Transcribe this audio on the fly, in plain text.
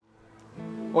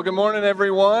Well, good morning,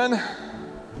 everyone.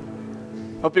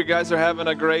 Hope you guys are having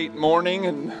a great morning,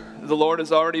 and the Lord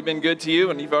has already been good to you,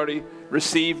 and you've already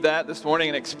received that this morning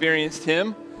and experienced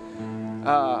Him.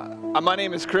 My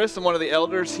name is Chris. I'm one of the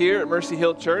elders here at Mercy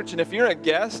Hill Church, and if you're a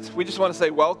guest, we just want to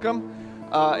say welcome.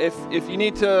 If you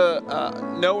need to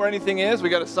know where anything is, we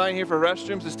got a sign here for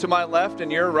restrooms. It's to my left and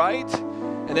your right.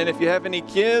 And then if you have any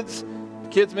kids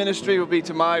ministry will be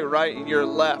to my right and your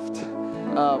left.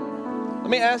 Let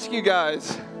me ask you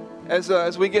guys,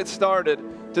 as we get started,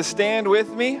 to stand with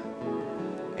me,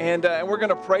 and we're going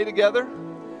to pray together,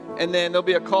 and then there'll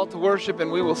be a call to worship,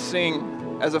 and we will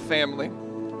sing as a family.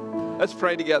 Let's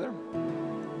pray together.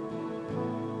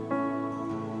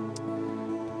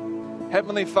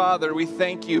 Heavenly Father, we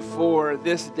thank you for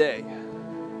this day.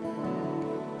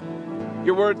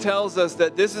 Your word tells us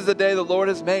that this is the day the Lord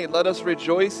has made. Let us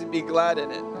rejoice and be glad in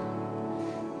it.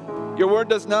 Your word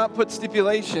does not put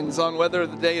stipulations on whether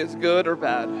the day is good or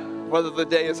bad, whether the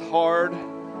day is hard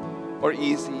or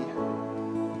easy.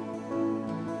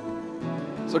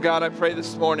 So God, I pray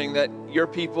this morning that your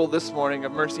people this morning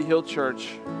of Mercy Hill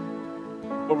Church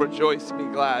will rejoice and be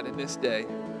glad in this day.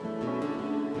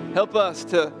 Help us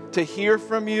to hear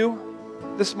from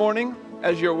you this morning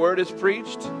as your word is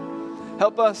preached.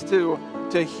 Help us to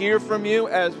hear from you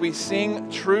as we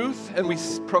sing truth and we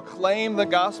proclaim the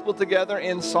gospel together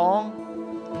in song.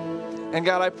 And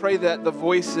God, I pray that the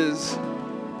voices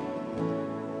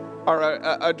are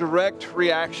a direct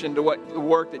reaction to the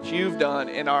work that you've done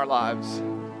in our lives.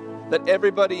 That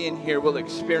everybody in here will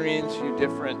experience you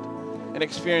different and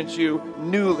experience you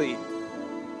newly.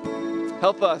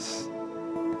 Help us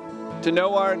to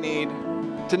know our need,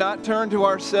 to not turn to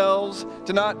ourselves,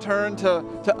 to not turn to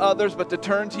others, but to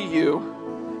turn to you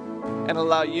and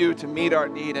allow you to meet our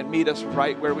need and meet us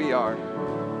right where we are.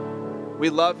 We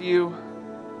love you.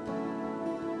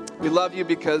 We love you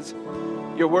because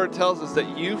your word tells us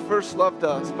that you first loved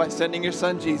us by sending your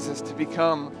son Jesus to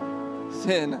become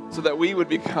sin so that we would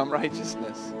become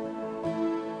righteousness.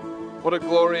 What a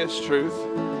glorious truth.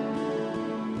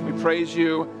 We praise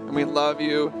you and we love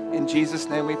you. In Jesus'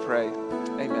 name we pray.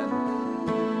 Amen.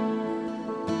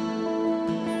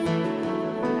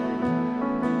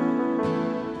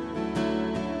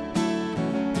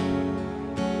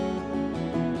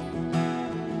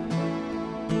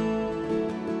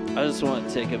 I just want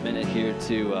to take a minute here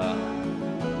to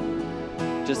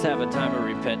just have a time of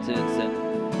repentance,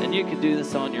 and you can do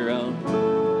this on your own.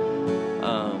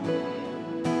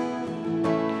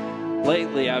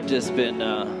 Lately, I've just been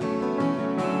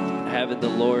having the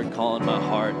Lord call in my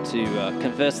heart to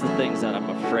confess the things that I'm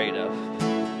afraid of.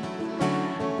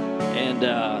 And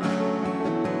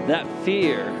that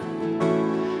fear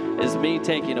is me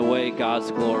taking away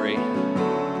God's glory,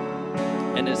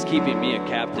 and it's keeping me a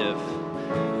captive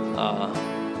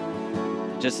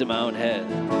just in my own head.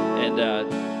 And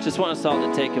just want us all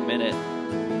to take a minute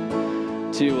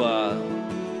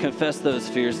to confess those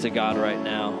fears to God right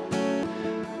now.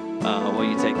 Will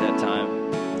you take that time?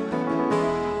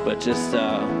 But just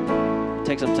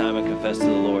take some time and confess to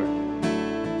the Lord.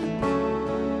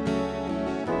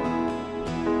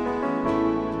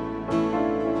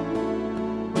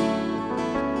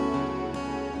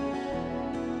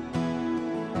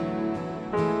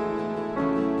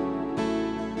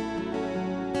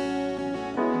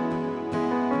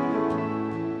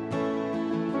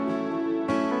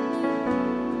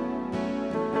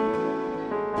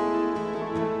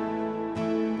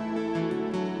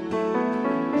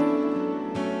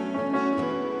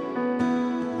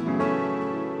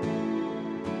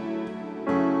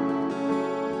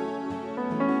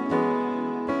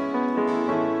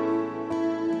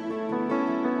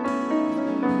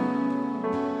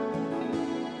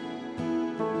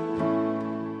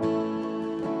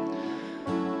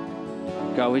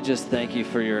 God, we just thank you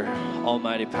for your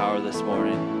almighty power this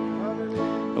morning.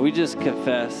 And we just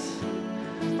confess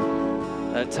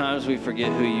at times we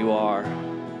forget who you are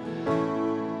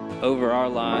over our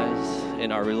lives,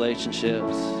 in our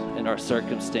relationships, in our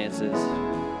circumstances.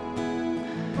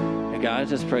 And God, I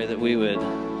just pray that we would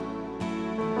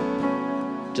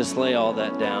just lay all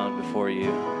that down before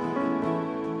you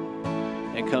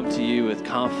and come to you with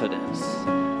confidence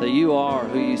that you are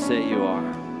who you say you are,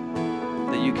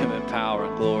 that you come in power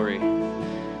and glory.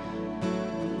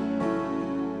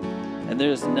 And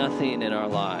there's nothing in our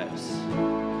lives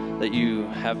that you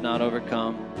have not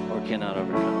overcome or cannot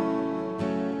overcome.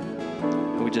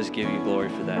 And we just give you glory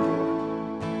for that, Lord.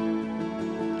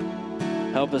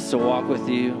 Help us to walk with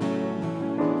you.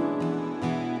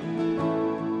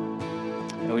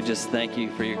 And we just thank you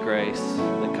for your grace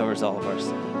that covers all of our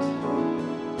sins.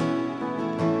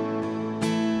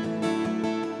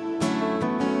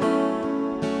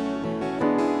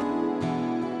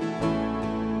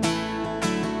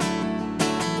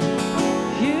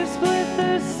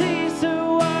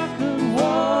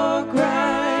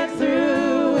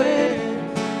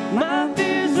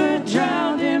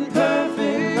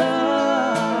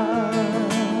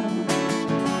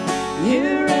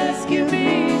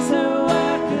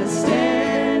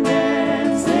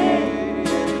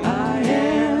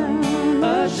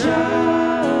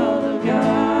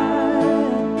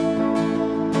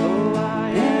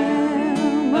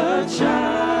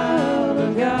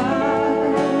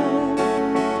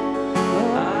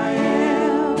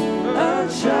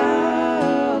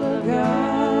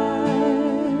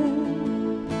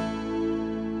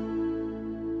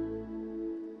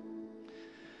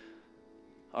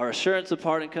 Our assurance of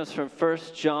pardon comes from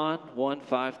 1 John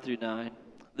 1:5-9.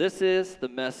 This is the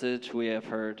message we have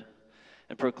heard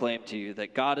and proclaimed to you,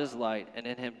 that God is light, and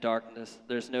in him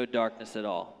there's no darkness at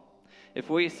all. If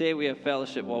we say we have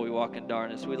fellowship while we walk in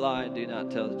darkness, we lie and do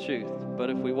not tell the truth. But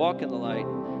if we walk in the light,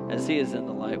 as he is in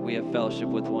the light, we have fellowship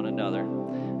with one another.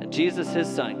 And Jesus, his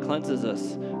Son, cleanses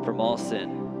us from all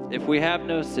sin. If we have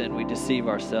no sin, we deceive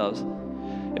ourselves.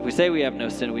 If we say we have no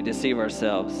sin, we deceive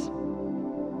ourselves.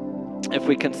 If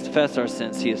we confess our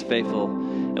sins, he is faithful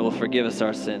and will forgive us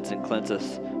our sins and cleanse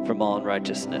us from all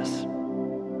unrighteousness.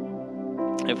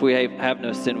 If we have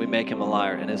no sin, we make him a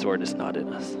liar, and his word is not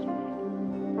in us.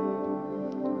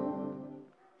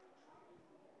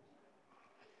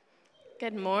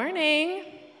 Good morning.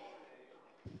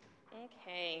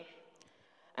 Okay.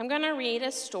 I'm going to read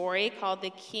a story called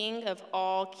The King of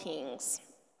All Kings.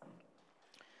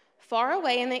 Far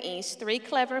away in the east, 3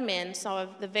 clever men saw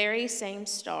the very same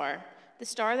star, the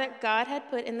star that God had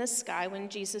put in the sky when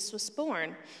Jesus was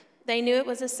born. They knew it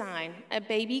was a sign. A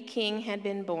baby king had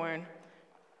been born.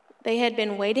 They had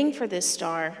been waiting for this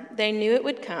star. They knew it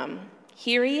would come.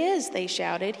 "Here he is," they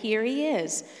shouted. "Here he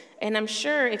is." And I'm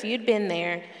sure if you'd been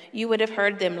there, you would have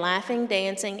heard them laughing,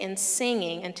 dancing, and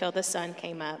singing until the sun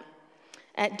came up.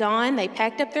 At dawn, they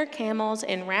packed up their camels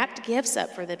and wrapped gifts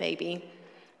up for the baby.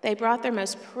 They brought their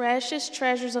most precious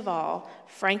treasures of all,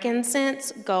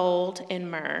 frankincense, gold,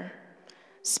 and myrrh.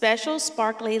 Special,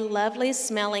 sparkly, lovely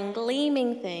smelling,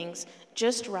 gleaming things,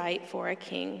 just right for a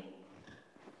king.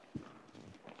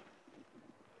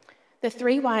 The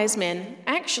 3 wise men,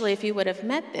 actually, if you would have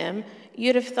met them,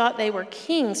 you'd have thought they were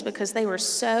kings because they were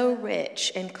so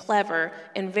rich and clever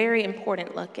and very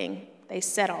important looking. They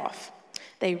set off.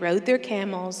 They rode their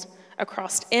camels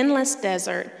across endless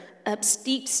desert, up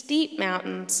steep, steep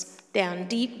mountains, down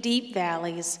deep, deep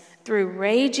valleys, through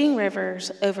raging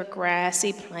rivers, over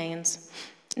grassy plains.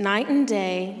 Night and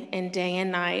day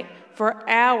and night, for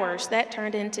hours that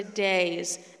turned into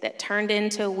days, that turned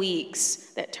into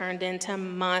weeks, that turned into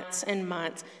months and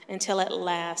months, until at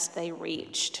last they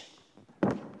reached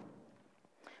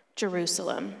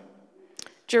Jerusalem.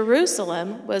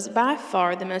 Jerusalem was by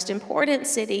far the most important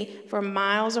city for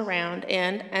miles around,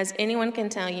 and as anyone can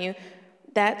tell you,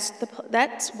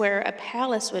 that's where a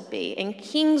palace would be, and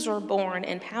kings were born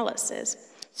in palaces.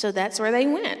 So that's where they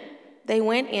went. They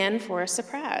went in for a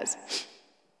surprise.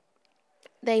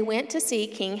 They went to see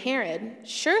King Herod.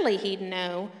 Surely he'd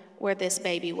know where this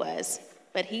baby was,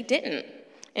 but he didn't.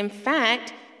 In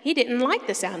fact, he didn't like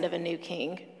the sound of a new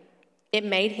king. It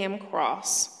made him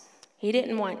cross. He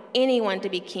didn't want anyone to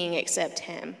be king except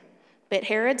him. But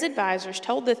Herod's advisors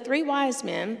told the 3 wise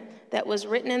men that was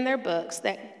written in their books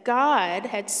that God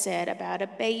had said about a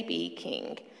baby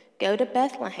king. Go to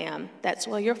Bethlehem. That's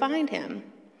where you'll find him.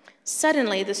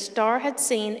 Suddenly, the star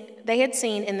they had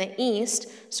seen in the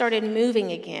east started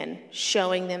moving again,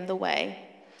 showing them the way.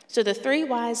 So the 3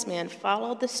 wise men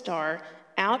followed the star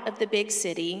out of the big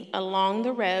city, along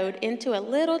the road, into a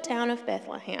little town of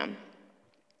Bethlehem.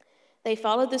 They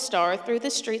followed the star through the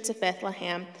streets of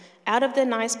Bethlehem, out of the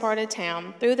nice part of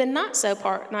town, through the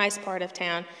not-so-nice part of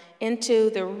town, into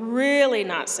the really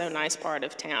not-so-nice part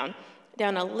of town,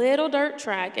 down a little dirt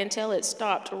track until it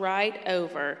stopped right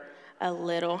over a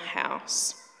little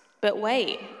house. But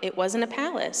wait, it wasn't a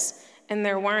palace, and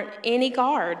there weren't any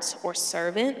guards or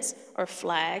servants or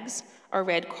flags or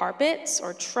red carpets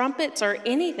or trumpets or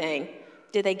anything.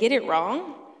 Did they get it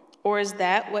wrong? Or is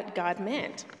that what God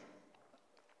meant?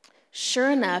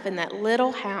 Sure enough, in that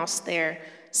little house there,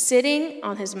 sitting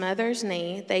on his mother's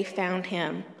knee, they found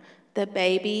him, the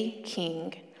baby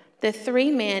king. The 3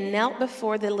 men knelt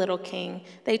before the little king.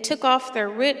 They took off their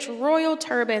rich royal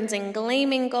turbans and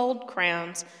gleaming gold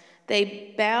crowns.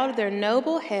 They bowed their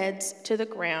noble heads to the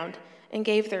ground and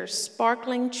gave their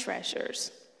sparkling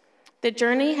treasures. The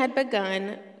journey had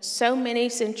begun so many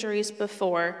centuries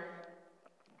before,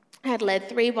 had led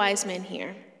 3 wise men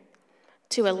here,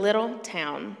 to a little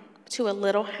town, to a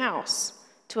little house,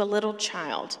 to a little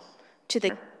child,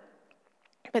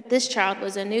 But this child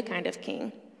was a new kind of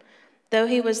king. Though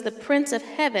he was the Prince of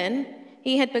Heaven,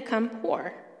 he had become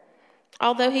poor.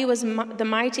 Although he was the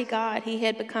mighty God, he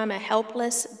had become a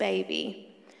helpless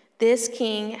baby. This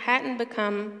king hadn't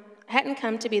come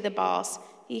to be the boss.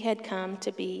 He had come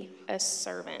to be a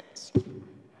servant. All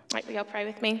right, will y'all pray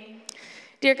with me?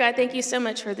 Dear God, thank you so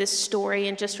much for this story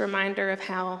and just a reminder of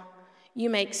how you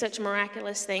make such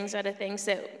miraculous things out of things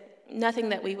that nothing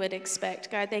that we would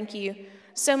expect. God, thank you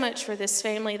so much for this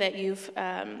family that you've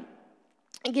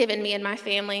given me and my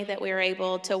family, that we are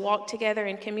able to walk together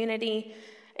in community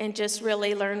and just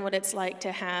really learn what it's like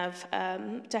to have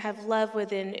love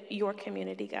within your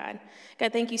community, God.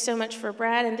 God, thank you so much for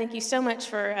Brad, and thank you so much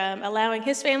for allowing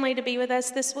his family to be with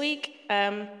us this week.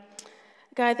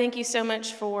 God, thank you so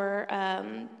much for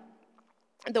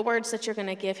the words that you're going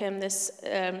to give him this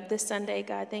Sunday.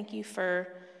 God, thank you for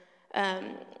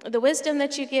the wisdom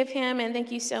that you give him, and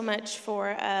thank you so much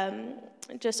for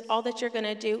just all that you're going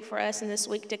to do for us in this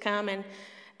week to come. And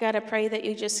God, I pray that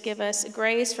you just give us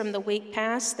grace from the week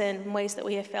past and ways that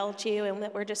we have failed you, and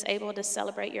that we're just able to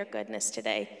celebrate your goodness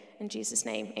today. In Jesus'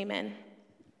 name, amen.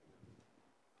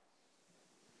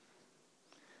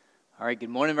 All right, good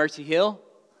morning, Mercy Hill.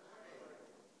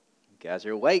 You guys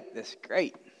are awake. That's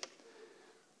great.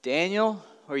 Daniel,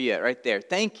 where are you at? Right there.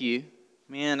 Thank you.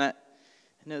 Man, I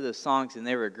know those songs and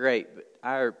they were great, but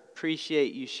I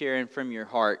appreciate you sharing from your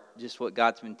heart just what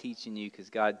God's been teaching you, because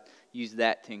God used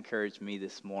that to encourage me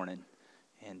this morning.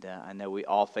 And I know we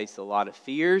all face a lot of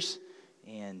fears,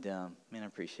 and man, I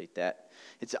appreciate that.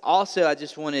 It's also, I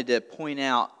just wanted to point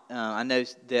out, I know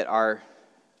that our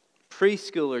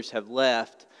preschoolers have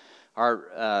left,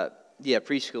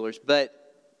 preschoolers, but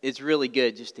it's really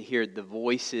good just to hear the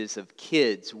voices of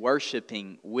kids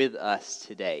worshiping with us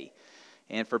today.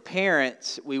 And for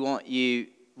parents, we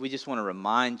just want to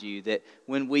remind you that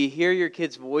when we hear your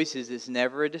kids' voices, it's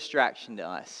never a distraction to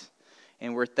us.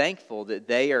 And we're thankful that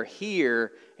they are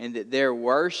here and that they're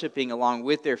worshiping along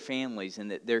with their families,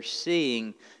 and that they're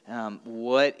seeing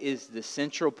what is the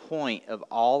central point of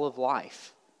all of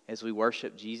life as we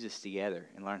worship Jesus together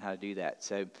and learn how to do that.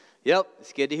 So,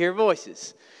 it's good to hear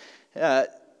voices.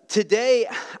 Today,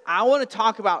 I want to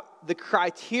talk about the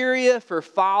criteria for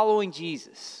following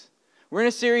Jesus. We're in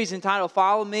a series entitled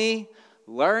Follow Me,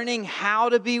 Learning How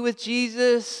to Be with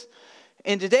Jesus.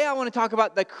 And today I want to talk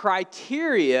about the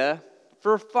criteria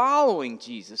for following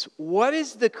Jesus. What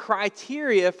is the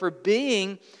criteria for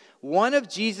being one of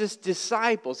Jesus'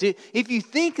 disciples? If you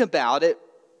think about it,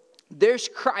 there's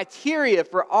criteria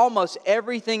for almost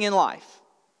everything in life.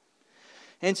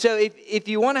 And so if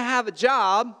you want to have a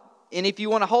job, and if you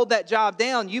want to hold that job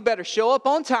down, you better show up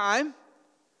on time.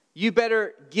 You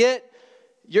better get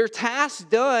your tasks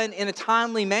done in a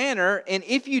timely manner. And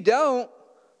if you don't,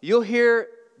 you'll hear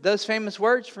those famous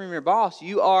words from your boss.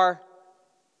 You are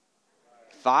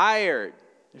fired.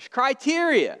 There's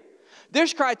criteria.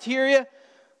 There's criteria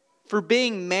for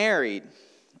being married.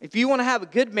 If you want to have a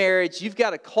good marriage, you've got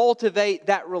to cultivate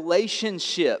that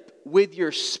relationship with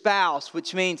your spouse,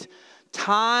 which means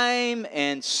time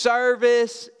and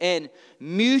service and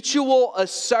mutual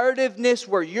assertiveness,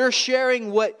 where you're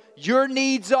sharing what your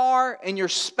needs are and your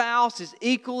spouse is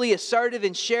equally assertive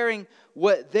in sharing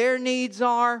what their needs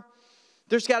are.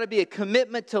 There's got to be a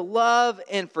commitment to love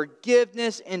and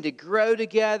forgiveness and to grow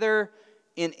together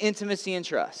in intimacy and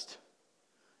trust.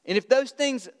 And if those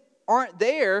things aren't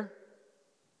there,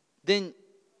 then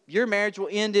your marriage will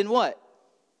end in what?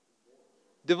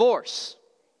 Divorce.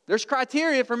 There's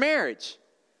criteria for marriage.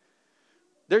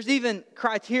 There's even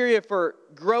criteria for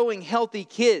growing healthy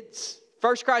kids.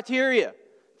 First criteria,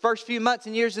 first few months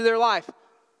and years of their life,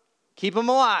 keep them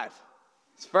alive.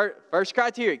 It's first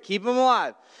criteria, keep them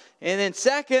alive. And then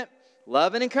second,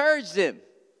 love and encourage them.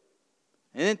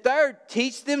 And then third,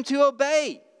 teach them to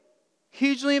obey.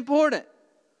 Hugely important.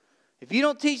 If you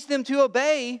don't teach them to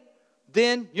obey,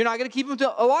 then you're not going to keep them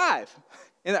alive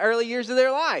in the early years of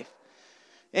their life.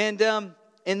 And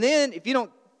then if you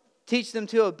don't teach them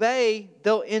to obey,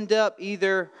 they'll end up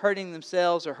either hurting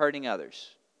themselves or hurting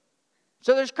others.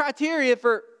 So there's criteria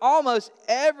for almost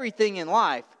everything in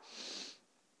life.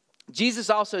 Jesus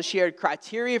also shared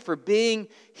criteria for being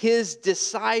his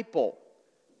disciple.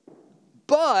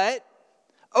 But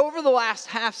over the last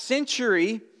half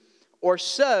century or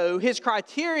so, his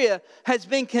criteria has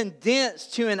been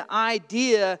condensed to an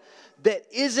idea that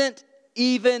isn't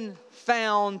even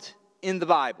found in the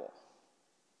Bible.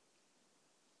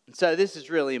 And so this is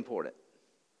really important.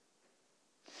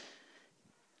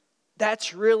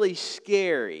 That's really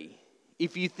scary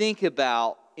if you think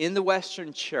about in the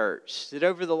Western church that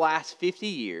over the last 50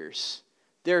 years,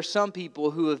 there are some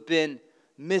people who have been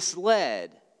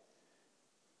misled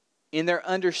in their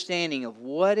understanding of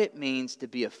what it means to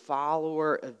be a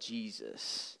follower of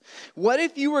Jesus. What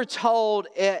if you were told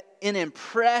at an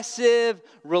impressive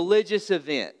religious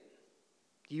event,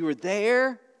 you were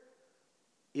there,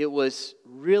 it was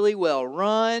really well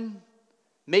run,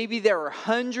 maybe there were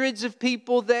hundreds of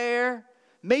people there,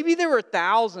 maybe there were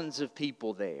thousands of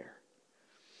people there,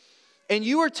 and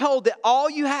you were told that all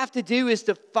you have to do is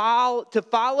to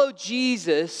follow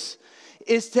Jesus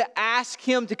is to ask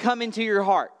him to come into your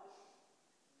heart.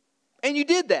 And you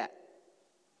did that.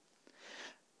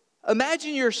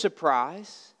 Imagine your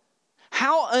surprise.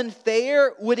 How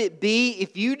unfair would it be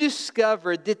if you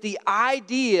discovered that the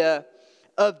idea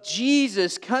of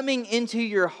Jesus coming into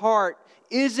your heart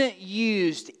isn't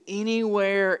used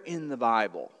anywhere in the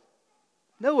Bible?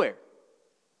 Nowhere.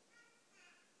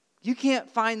 You can't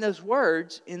find those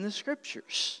words in the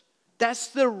Scriptures. That's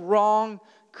the wrong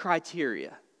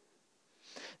criteria.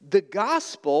 The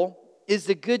gospel is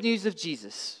the good news of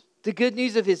Jesus, the good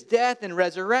news of His death and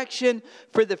resurrection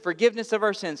for the forgiveness of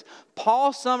our sins.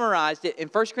 Paul summarized it in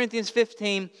 1 Corinthians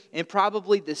 15 in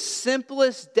probably the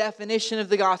simplest definition of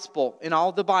the gospel in all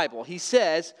of the Bible. He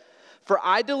says, "For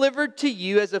I delivered to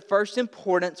you as of first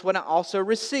importance what I also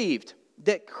received,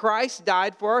 that Christ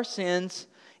died for our sins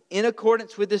in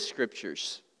accordance with the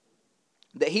Scriptures,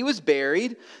 that He was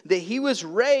buried, that He was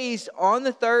raised on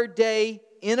the third day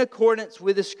in accordance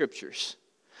with the Scriptures."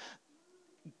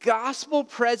 Gospel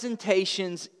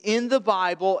presentations in the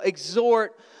Bible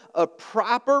exhort a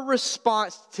proper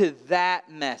response to that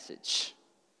message.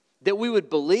 That we would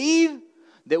believe,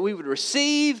 that we would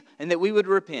receive, and that we would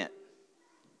repent.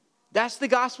 That's the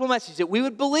gospel message, that we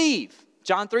would believe.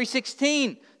 John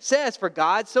 3:16 says, "For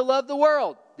God so loved the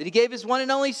world that He gave His one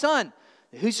and only Son,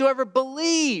 that whosoever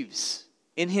believes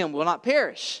in Him will not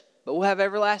perish, but will have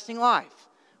everlasting life."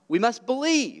 We must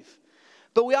believe.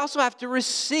 But we also have to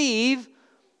receive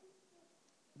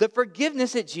the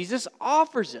forgiveness that Jesus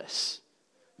offers us.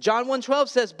 John 1:12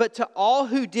 says, "But to all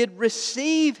who did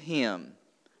receive Him,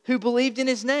 who believed in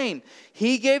His name,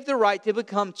 He gave the right to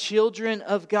become children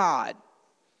of God."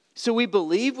 So we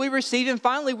believe, we receive, and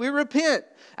finally we repent.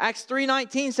 Acts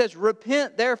 3:19 says,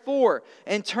 "Repent therefore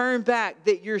and turn back,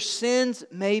 that your sins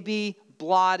may be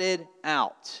blotted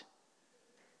out."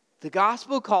 The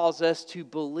gospel calls us to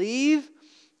believe,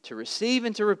 to receive,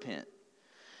 and to repent.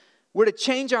 We're to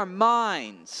change our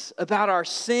minds about our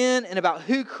sin and about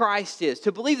who Christ is.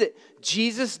 To believe that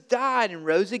Jesus died and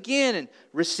rose again and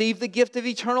received the gift of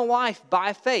eternal life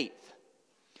by faith.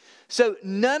 So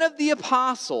none of the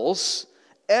apostles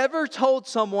ever told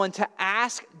someone to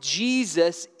ask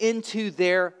Jesus into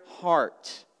their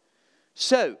heart.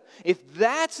 So if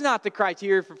that's not the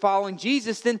criteria for following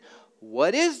Jesus, then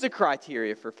what is the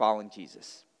criteria for following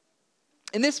Jesus?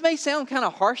 And this may sound kind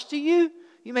of harsh to you.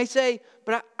 You may say,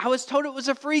 "But I was told it was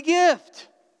a free gift."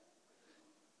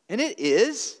 And it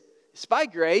is. It's by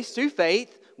grace, through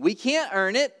faith. We can't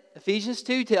earn it. Ephesians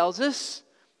 2 tells us.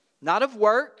 Not of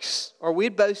works, or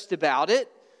we'd boast about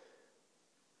it.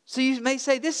 So you may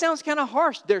say, this sounds kind of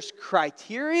harsh. There's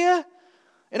criteria.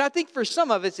 And I think for some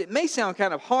of us, it may sound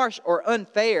kind of harsh or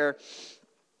unfair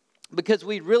because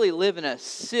we really live in a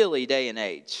silly day and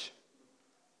age.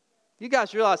 You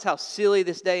guys realize how silly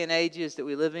this day and age is that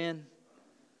we live in?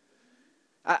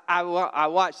 I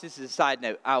watched, this is a side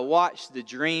note, I watched the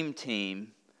Dream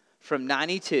Team from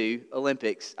 92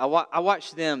 Olympics. I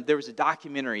watched them. There was a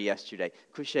documentary yesterday.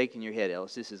 Quit shaking your head,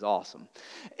 Ellis. This is awesome.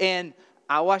 And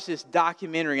I watched this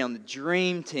documentary on the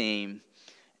Dream Team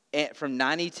from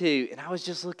 92, and I was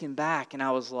just looking back, and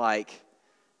I was like,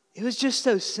 it was just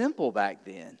so simple back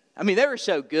then. I mean, they were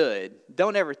so good.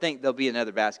 Don't ever think there'll be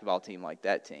another basketball team like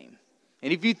that team.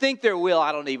 And if you think there will,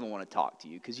 I don't even want to talk to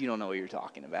you because you don't know what you're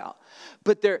talking about.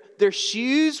 But their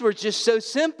shoes were just so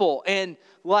simple. And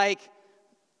like,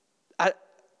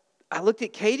 I looked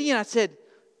at Katie and I said,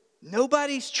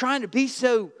 nobody's trying to be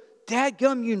so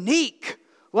dadgum unique.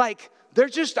 Like, they're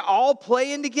just all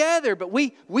playing together. But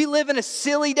we live in a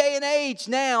silly day and age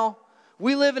now.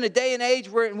 We live in a day and age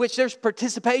in which there's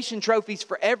participation trophies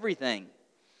for everything.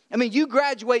 I mean, you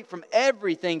graduate from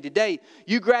everything today.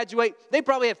 You graduate, they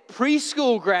probably have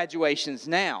preschool graduations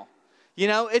now. You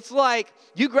know, it's like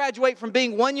you graduate from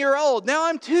being 1 year old. Now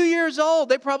I'm 2 years old.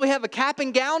 They probably have a cap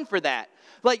and gown for that.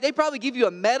 Like, they probably give you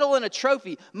a medal and a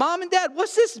trophy. Mom and Dad,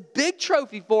 what's this big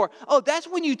trophy for? Oh, that's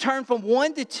when you turn from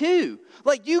 1 to 2.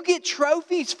 Like, you get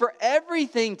trophies for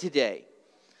everything today.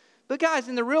 But guys,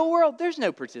 in the real world, there's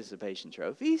no participation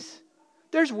trophies.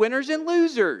 There's winners and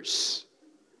losers.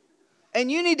 And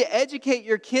you need to educate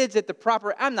your kids at the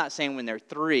proper, I'm not saying when they're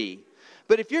 3,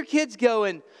 but if your kid's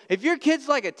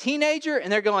like a teenager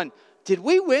and they're going, did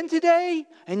we win today?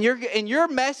 And your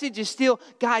message is still,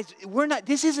 guys,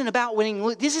 this isn't about winning,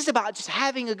 this is about just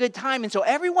having a good time. And so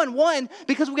everyone won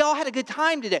because we all had a good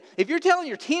time today. If you're telling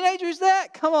your teenagers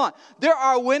that, come on. There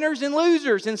are winners and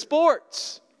losers in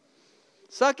sports.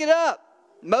 Suck it up.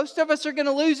 Most of us are going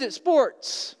to lose at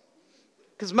sports.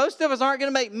 Because most of us aren't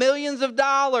going to make millions of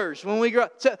dollars when we grow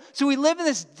up. So we live in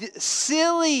this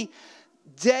silly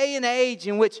day and age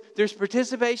in which there's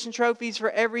participation trophies for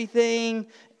everything.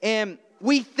 And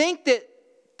we think that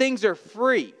things are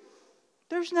free.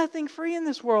 There's nothing free in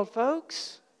this world,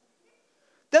 folks.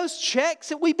 Those checks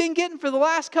that we've been getting for the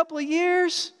last couple of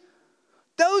years,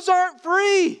 those aren't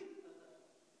free.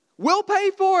 We'll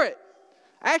pay for it.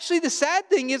 Actually, the sad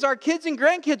thing is our kids and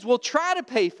grandkids will try to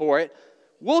pay for it.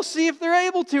 We'll see if they're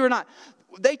able to or not.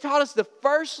 They taught us the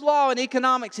first law in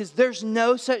economics is there's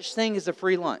no such thing as a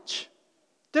free lunch.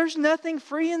 There's nothing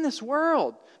free in this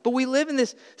world. But we live in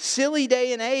this silly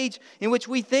day and age in which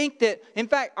we think that, in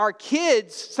fact, our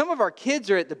kids, some of our kids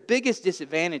are at the biggest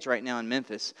disadvantage right now in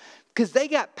Memphis because they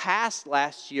got passed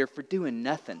last year for doing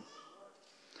nothing.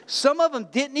 Some of them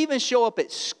didn't even show up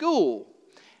at school.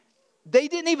 They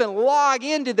didn't even log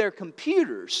into their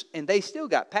computers, and they still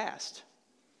got passed.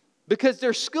 Because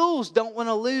their schools don't want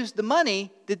to lose the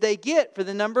money that they get for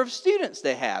the number of students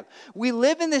they have. We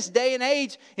live in this day and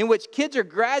age in which kids are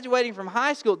graduating from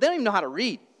high school. They don't even know how to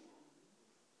read.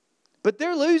 But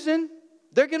they're losing.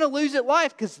 They're going to lose at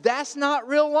life because that's not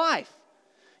real life.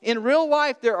 In real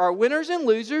life, there are winners and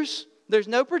losers. There's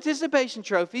no participation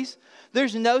trophies.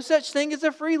 There's no such thing as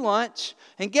a free lunch.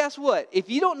 And guess what? If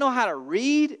you don't know how to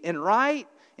read and write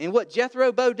and what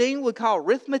Jethro Bodine would call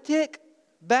arithmetic,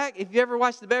 back, if you ever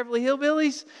watched the Beverly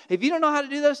Hillbillies, if you don't know how to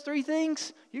do those three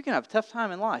things, you're going to have a tough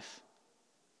time in life.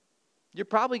 You're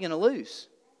probably going to lose.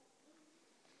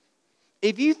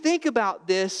 If you think about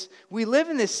this, we live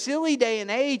in this silly day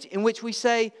and age in which we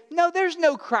say, no, there's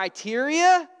no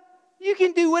criteria. You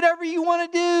can do whatever you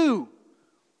want to do.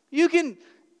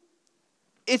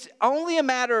 It's only a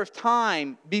matter of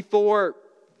time before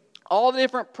all the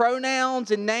different pronouns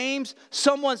and names,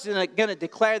 someone's going to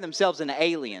declare themselves an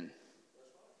alien.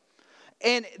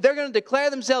 And they're going to declare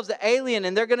themselves an alien,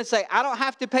 and they're going to say, I don't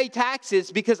have to pay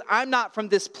taxes because I'm not from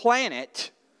this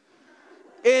planet.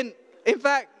 And in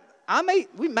fact,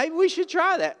 maybe we should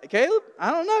try that, Caleb.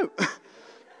 I don't know.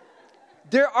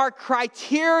 There are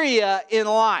criteria in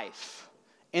life.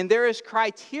 And there is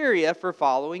criteria for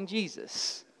following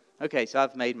Jesus. Okay, so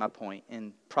I've made my point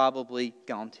and probably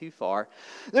gone too far.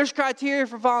 There's criteria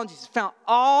for following Jesus found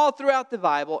all throughout the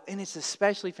Bible, and it's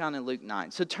especially found in Luke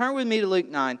 9. So turn with me to Luke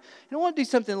 9. And I want to do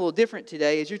something a little different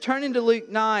today. As you're turning to Luke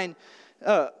 9,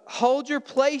 hold your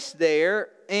place there,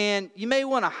 and you may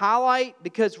want to highlight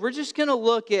because we're going to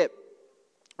look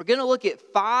at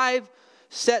 5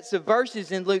 sets of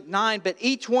verses in Luke 9, but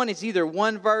each one is either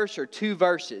one verse or 2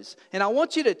 verses. And I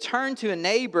want you to turn to a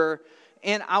neighbor,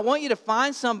 and I want you to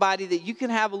find somebody that you can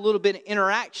have a little bit of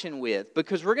interaction with,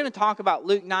 because we're going to talk about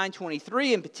Luke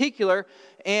 9:23 in particular,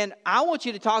 and I want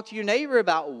you to talk to your neighbor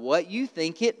about what you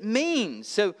think it means.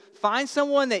 So find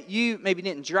someone that you maybe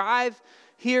didn't drive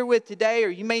here with today, or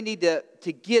you may need to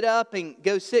get up and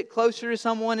go sit closer to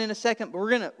someone in a second, but we're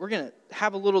gonna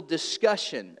have a little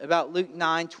discussion about Luke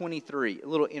 9:23, a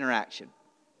little interaction.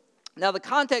 Now, the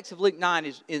context of Luke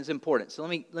 9 is important, so let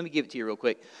me give it to you real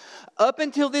quick. Up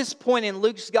until this point in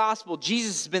Luke's gospel,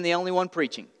 Jesus has been the only one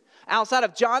preaching. Outside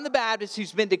of John the Baptist,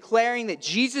 who's been declaring that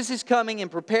Jesus is coming and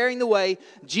preparing the way,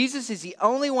 Jesus is the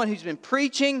only one who's been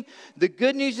preaching the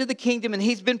good news of the kingdom, and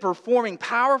he's been performing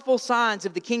powerful signs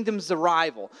of the kingdom's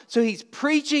arrival. So he's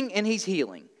preaching and he's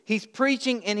healing. He's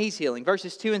preaching and he's healing.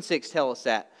 Verses 2 and 6 tell us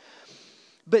that.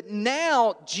 But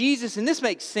now Jesus, and this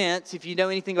makes sense if you know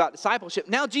anything about discipleship,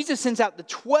 now Jesus sends out the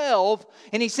 12,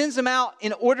 and he sends them out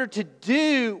in order to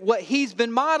do what he's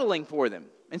been modeling for them.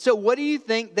 And so what do you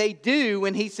think they do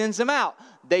when he sends them out?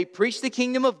 They preach the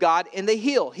kingdom of God and they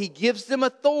heal. He gives them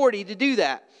authority to do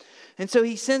that. And so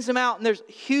he sends them out, and there's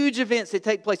huge events that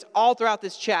take place all throughout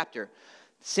this chapter.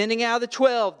 Sending out of the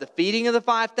 12, the feeding of the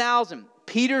 5,000,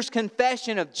 Peter's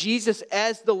confession of Jesus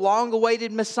as the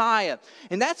long-awaited Messiah.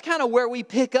 And that's kind of where we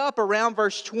pick up around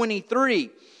verse 23.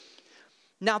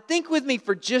 Now think with me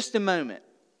for just a moment.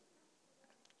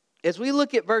 As we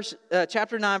look at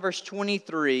chapter 9, verse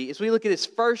 23, as we look at this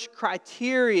first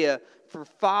criteria for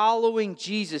following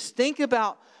Jesus, think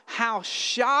about how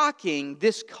shocking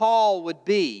this call would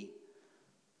be.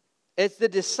 As the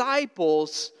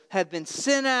disciples have been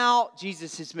sent out,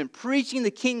 Jesus has been preaching the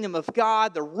kingdom of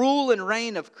God, the rule and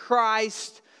reign of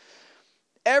Christ.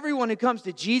 Everyone who comes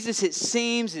to Jesus, it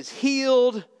seems, is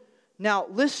healed. Now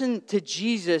listen to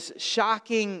Jesus'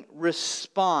 shocking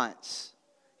response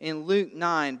in Luke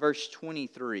 9, verse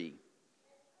 23.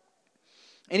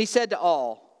 And he said to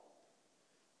all,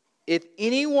 if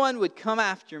anyone would come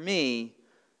after me,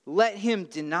 let him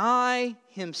deny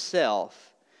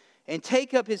himself and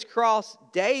take up his cross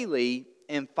daily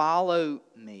and follow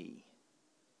me.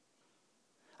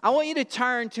 I want you to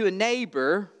turn to a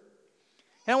neighbor,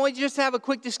 and I want you just to have a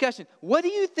quick discussion. What do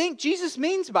you think Jesus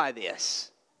means by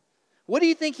this? What do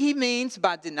you think he means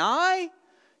by deny,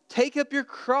 take up your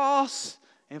cross,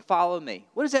 and follow me?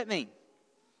 What does that mean?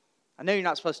 I know you're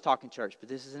not supposed to talk in church, but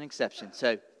this is an exception.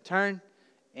 So turn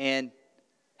and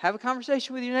have a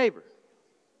conversation with your neighbor.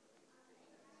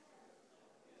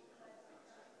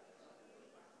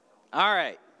 All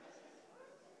right.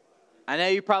 I know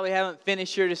you probably haven't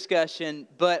finished your discussion,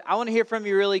 but I want to hear from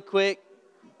you really quick.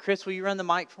 Chris, will you run the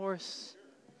mic for us?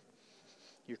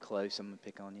 You're close. I'm going to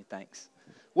pick on you. Thanks.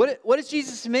 What does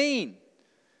Jesus mean?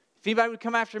 If anybody would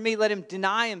come after me, let him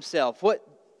deny himself.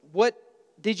 What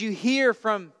did you hear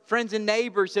from friends and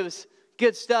neighbors? It was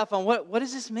good stuff on what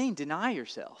does this mean, deny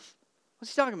yourself?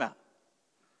 What's he talking about?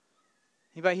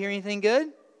 Anybody hear anything good?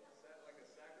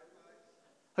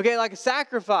 Okay, like a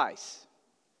sacrifice.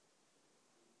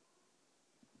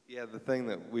 Yeah, the thing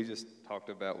that we just talked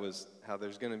about was how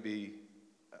there's going to be,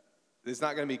 it's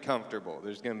not going to be comfortable.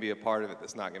 There's going to be a part of it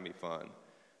that's not going to be fun.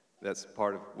 That's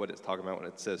part of what it's talking about when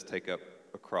it says take up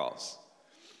a cross.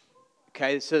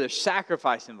 Okay, so there's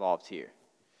sacrifice involved here.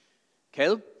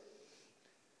 Caleb?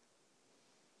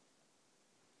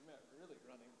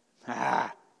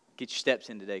 Get your steps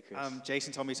in today, Chris.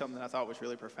 Jason told me something that I thought was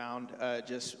really profound,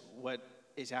 just what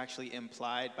is actually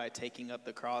implied by taking up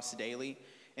the cross daily.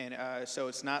 And so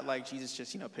it's not like Jesus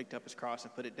just, picked up his cross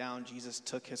and put it down. Jesus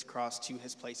took his cross to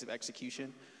his place of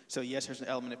execution. So yes, there's an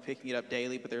element of picking it up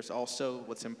daily, but there's also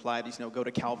what's implied is, go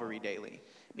to Calvary daily,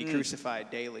 be crucified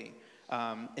daily,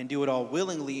 and do it all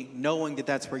willingly, knowing that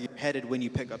that's where you're headed when you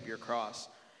pick up your cross,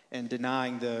 and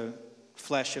denying the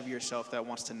flesh of yourself that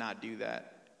wants to not do that.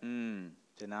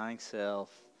 Denying self,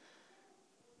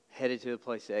 headed to a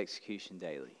place of execution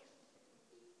daily.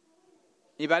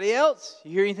 Anybody else?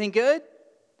 You hear anything good?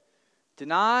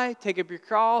 Deny, take up your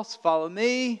cross, follow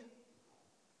me.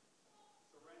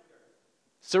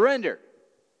 Surrender.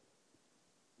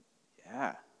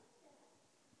 Yeah.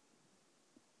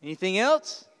 Anything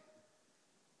else?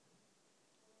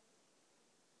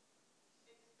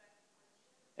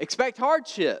 Expect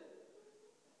hardship.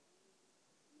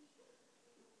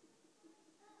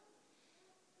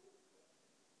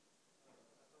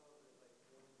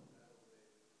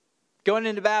 Going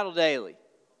into battle daily.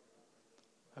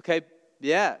 Okay,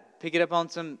 yeah. Pick it up on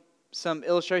some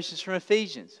illustrations from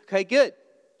Ephesians. Okay, good.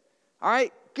 All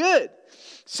right, good.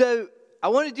 So I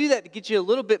want to do that to get you a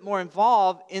little bit more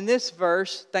involved in this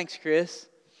verse. Thanks, Chris.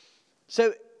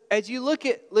 So as you look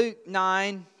at Luke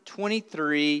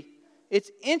 9:23, it's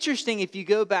interesting if you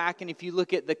go back and if you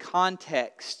look at the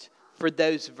context for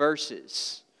those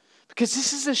verses. Because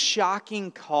this is a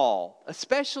shocking call,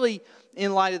 especially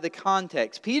in light of the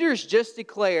context. Peter's just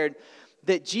declared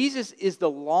that Jesus is the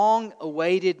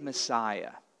long-awaited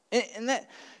Messiah. And that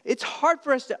it's hard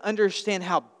for us to understand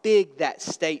how big that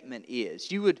statement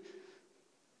is. You would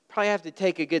probably have to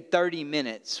take a good 30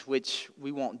 minutes, which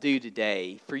we won't do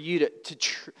today, for you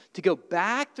to go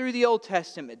back through the Old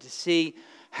Testament to see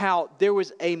how there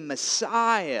was a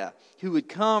Messiah who would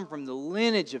come from the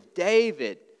lineage of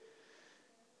David,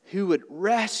 who would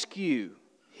rescue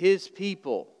his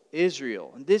people,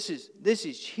 Israel. And this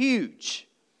is huge.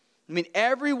 I mean,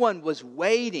 everyone was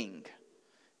waiting.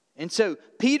 And so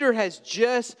Peter has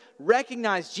just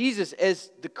recognized Jesus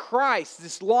as the Christ,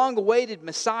 this long-awaited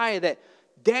Messiah that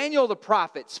Daniel the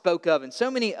prophet spoke of and so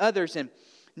many others. And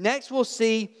next we'll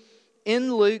see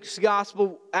in Luke's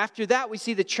gospel, after that we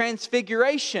see the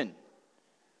transfiguration.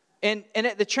 And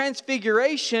at the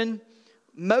transfiguration,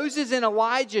 Moses and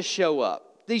Elijah show up.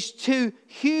 These two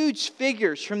huge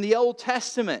figures from the Old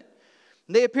Testament.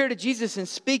 They appear to Jesus and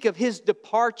speak of his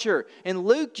departure. And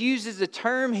Luke uses a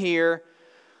term here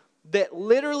that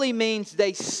literally means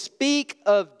they speak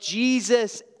of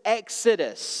Jesus'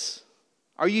 exodus.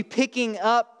 Are you picking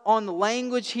up on the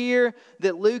language here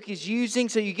that Luke is using?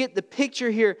 So you get the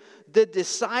picture here. The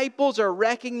disciples are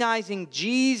recognizing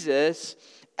Jesus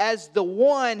as the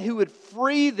one who would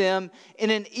free them in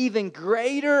an even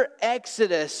greater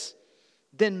exodus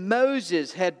than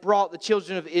Moses had brought the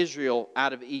children of Israel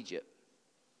out of Egypt.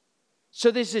 So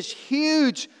there's this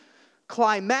huge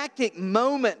climactic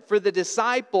moment for the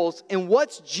disciples. And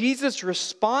what's Jesus'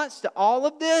 response to all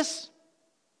of this?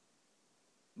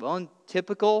 Well, in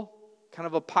typical kind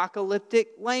of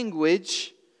apocalyptic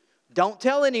language, don't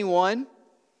tell anyone,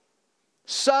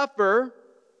 suffer,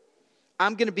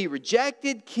 I'm going to be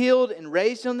rejected, killed, and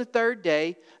raised on the third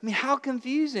day. I mean, how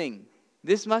confusing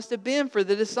this must have been for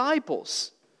the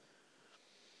disciples.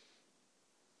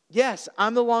 Yes,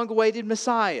 I'm the long-awaited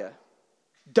Messiah.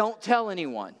 Don't tell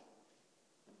anyone.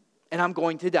 And I'm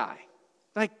going to die.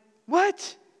 Like,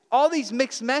 what? All these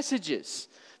mixed messages.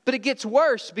 But it gets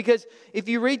worse because if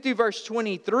you read through verse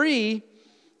 23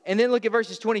 and then look at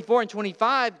verses 24 and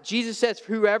 25, Jesus says,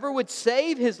 whoever would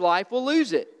save his life will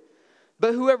lose it.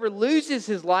 But whoever loses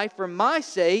his life for my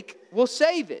sake will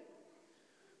save it.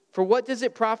 For what does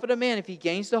it profit a man if he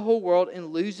gains the whole world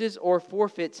and loses or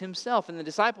forfeits himself? And the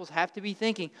disciples have to be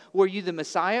thinking, well, are you the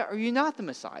Messiah or are you not the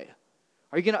Messiah?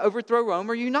 Are you going to overthrow Rome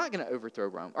or are you not going to overthrow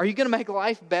Rome? Are you going to make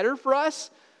life better for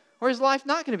us or is life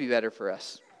not going to be better for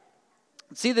us?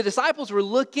 See, the disciples were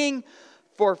looking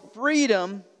for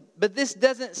freedom, but this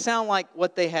doesn't sound like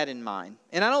what they had in mind.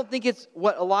 And I don't think it's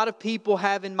what a lot of people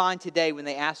have in mind today when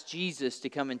they ask Jesus to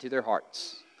come into their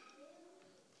hearts.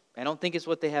 I don't think it's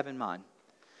what they have in mind.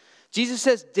 Jesus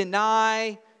says,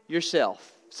 deny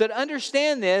yourself. So to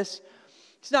understand this,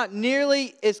 it's not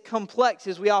nearly as complex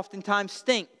as we oftentimes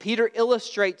think. Peter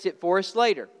illustrates it for us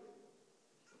later.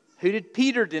 Who did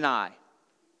Peter deny?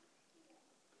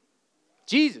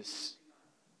 Jesus.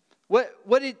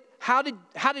 How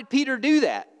did Peter do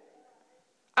that?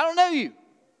 I don't know you.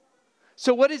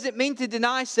 So what does it mean to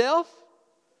deny self?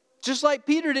 Just like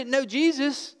Peter didn't know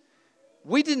Jesus,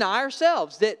 we deny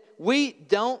ourselves, that we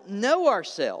don't know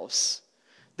ourselves.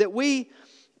 That we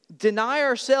deny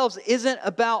ourselves isn't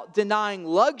about denying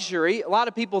luxury. A lot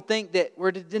of people think that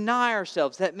we're to deny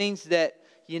ourselves. That means that,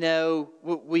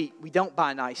 we don't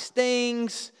buy nice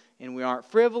things and we aren't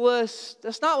frivolous.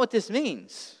 That's not what this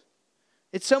means.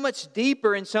 It's so much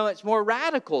deeper and so much more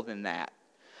radical than that.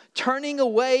 Turning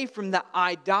away from the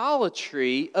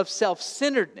idolatry of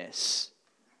self-centeredness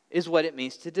is what it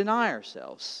means to deny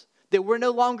ourselves. That we're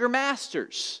no longer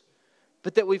masters,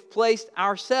 but that we've placed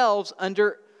ourselves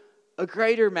under a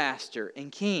greater master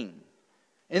and king.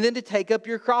 And then to take up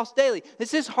your cross daily.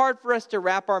 This is hard for us to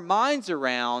wrap our minds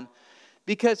around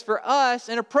because for us,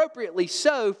 and appropriately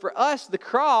so, for us the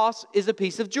cross is a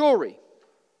piece of jewelry.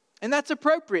 And that's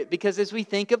appropriate because as we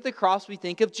think of the cross, we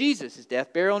think of Jesus, his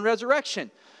death, burial, and resurrection.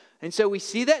 And so we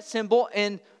see that symbol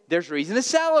and there's reason to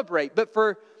celebrate. But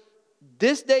for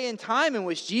this day and time in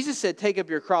which Jesus said, take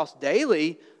up your cross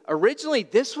daily, originally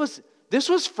this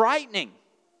was frightening.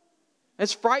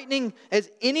 As frightening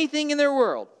as anything in their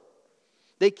world.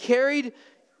 They carried,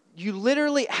 you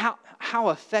literally, how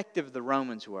effective the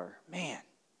Romans were. Man,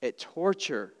 at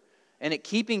torture and at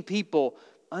keeping people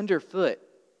underfoot.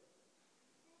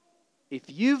 If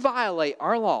you violate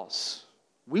our laws,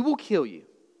 we will kill you.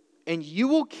 And you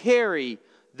will carry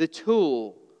the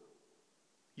tool,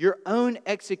 your own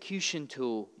execution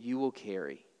tool you will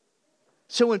carry.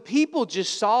 So when people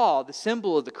just saw the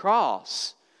symbol of the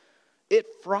cross, it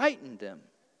frightened them.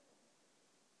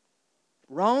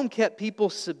 Rome kept people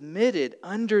submitted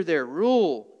under their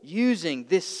rule using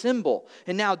this symbol.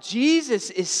 And now Jesus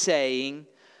is saying,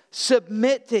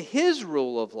 submit to his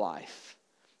rule of life.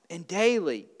 And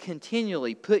daily,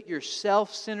 continually put your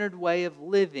self-centered way of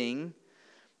living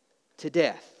to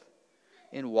death.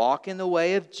 And walk in the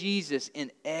way of Jesus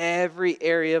in every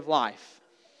area of life.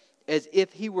 As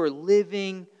if he were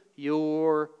living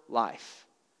your life.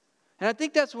 And I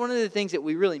think that's one of the things that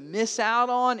we really miss out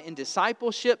on in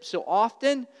discipleship so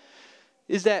often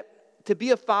is that to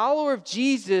be a follower of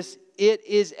Jesus, it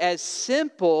is as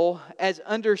simple as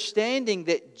understanding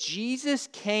that Jesus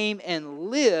came and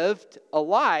lived a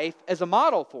life as a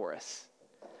model for us.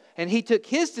 And he took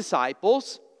his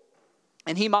disciples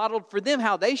and he modeled for them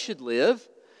how they should live.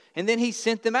 And then he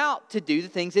sent them out to do the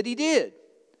things that he did.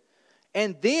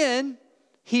 And then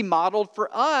he modeled for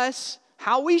us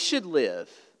how we should live.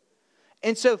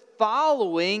 And so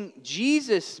following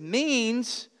Jesus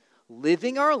means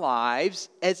living our lives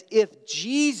as if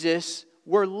Jesus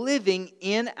were living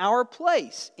in our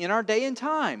place, in our day and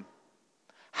time.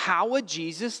 How would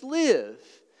Jesus live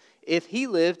if he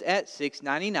lived at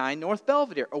 699 North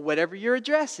Belvedere or whatever your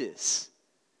address is?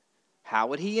 How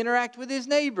would he interact with his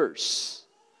neighbors?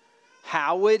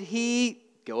 How would he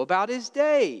go about his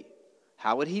day?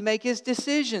 How would he make his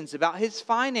decisions about his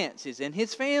finances and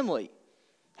his family?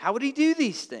 How would he do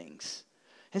these things?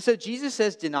 And so Jesus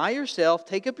says, deny yourself,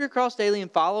 take up your cross daily,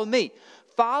 and follow me.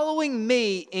 Following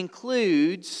me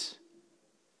includes,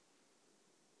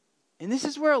 and this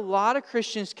is where a lot of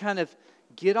Christians kind of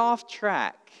get off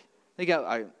track. They go,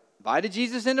 I invited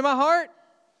Jesus into my heart,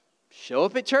 show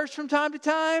up at church from time to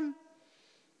time.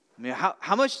 I mean,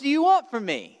 how much do you want from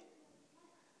me?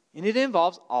 And it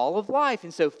involves all of life.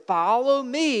 And so follow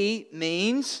me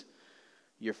means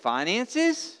your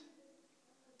finances,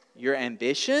 your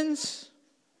ambitions,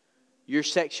 your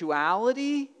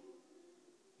sexuality,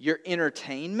 your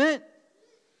entertainment,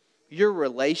 your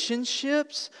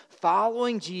relationships.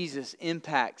 Following Jesus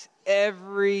impacts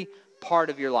every part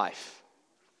of your life.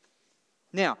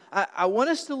 Now, I want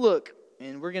us to look,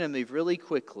 and we're going to move really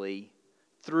quickly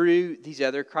through these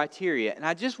other criteria. And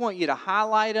I just want you to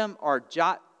highlight them or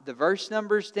jot the verse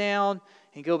numbers down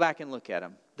and go back and look at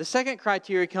them. The second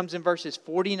criteria comes in verses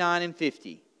 49 and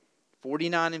 50.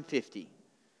 49 and 50.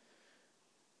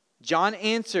 John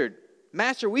answered,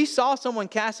 Master, we saw someone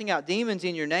casting out demons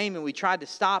in your name, and we tried to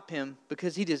stop him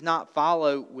because he does not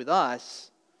follow with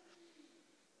us.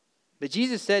 But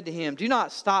Jesus said to him, do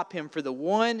not stop him, for the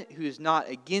one who is not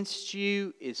against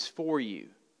you is for you.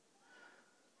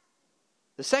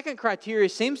 The second criteria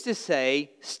seems to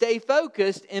say, stay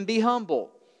focused and be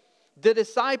humble. The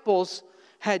disciples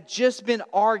had just been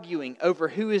arguing over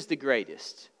who is the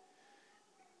greatest.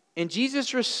 And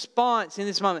Jesus' response in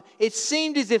this moment, it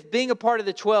seemed as if being a part of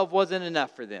the 12 wasn't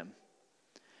enough for them.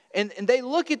 And they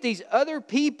look at these other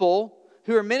people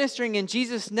who are ministering in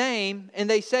Jesus' name, and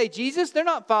they say, Jesus, they're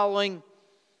not following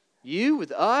you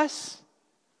with us.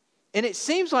 And it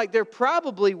seems like they're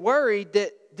probably worried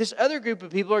that this other group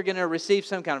of people are going to receive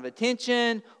some kind of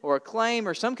attention or acclaim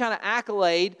or some kind of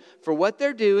accolade for what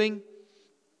they're doing.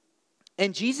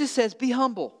 And Jesus says, be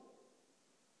humble.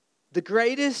 The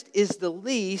greatest is the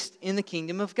least in the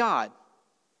kingdom of God.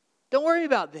 Don't worry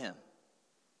about them.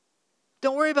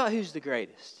 Don't worry about who's the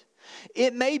greatest.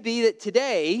 It may be that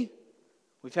today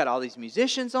we've had all these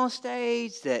musicians on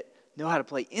stage that know how to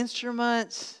play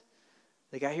instruments.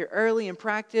 They got here early and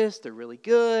practiced. They're really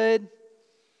good.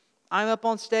 I'm up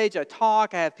on stage. I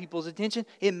talk. I have people's attention.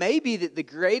 It may be that the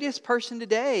greatest person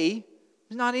today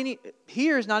is not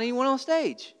anyone on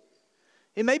stage.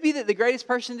 It may be that the greatest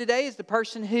person today is the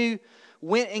person who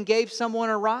went and gave someone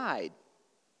a ride,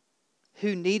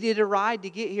 who needed a ride to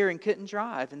get here and couldn't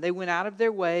drive. And they went out of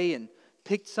their way and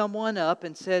picked someone up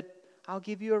and said, I'll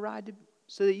give you a ride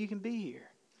so that you can be here.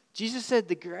 Jesus said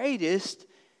the greatest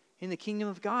in the kingdom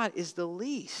of God is the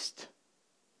least.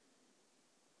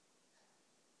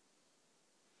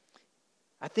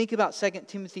 I think about 2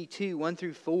 Timothy 2, 1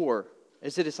 through 4,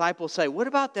 as the disciples say, what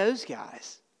about those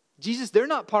guys? Jesus, they're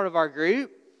not part of our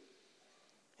group.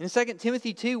 In 2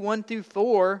 Timothy 2, 1 through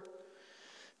 4,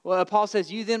 well, Paul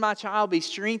says, you then, my child, be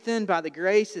strengthened by the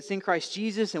grace that's in Christ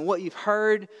Jesus, and what you've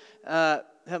heard,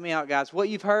 help me out, guys, what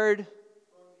you've heard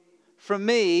from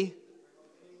me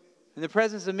in the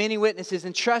presence of many witnesses,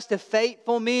 and trust to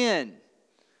faithful men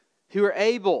who are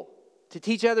able to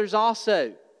teach others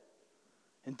also.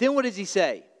 And then what does he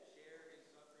say?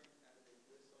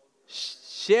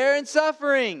 Share in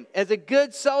suffering as a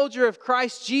good soldier of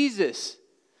Christ Jesus.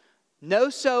 No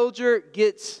soldier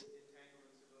gets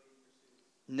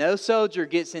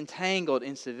entangled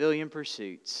in civilian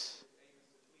pursuits.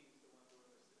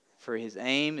 For his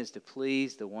aim is to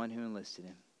please the one who enlisted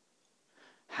him.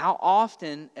 How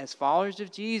often, as followers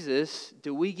of Jesus,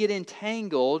 do we get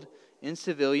entangled in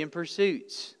civilian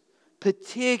pursuits?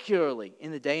 Particularly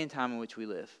in the day and time in which we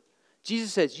live.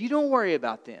 Jesus says, you don't worry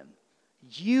about them.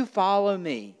 You follow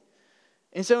me.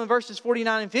 And so in verses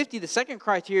 49 and 50, the second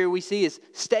criteria we see is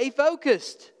stay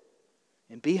focused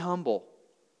and be humble.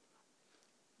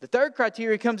 The third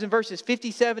criteria comes in verses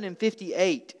 57 and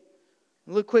 58.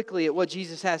 Look quickly at what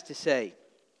Jesus has to say.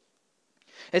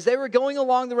 As they were going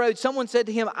along the road, someone said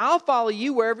to him, I'll follow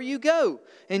you wherever you go.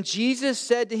 And Jesus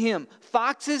said to him,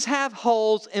 foxes have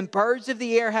holes and birds of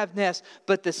the air have nests,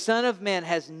 but the Son of Man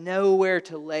has nowhere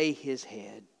to lay his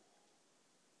head.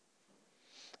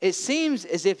 It seems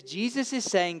as if Jesus is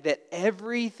saying that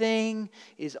everything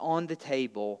is on the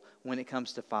table when it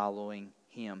comes to following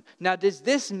him. Now, does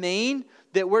this mean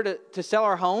that we're to sell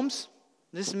our homes?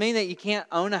 Does this mean that you can't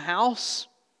own a house?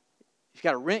 You've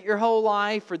got to rent your whole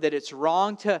life, or that it's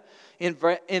wrong to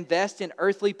invest in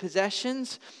earthly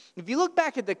possessions? If you look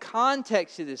back at the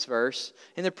context of this verse,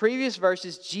 in the previous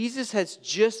verses, Jesus has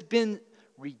just been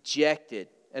rejected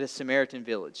at a Samaritan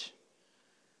village.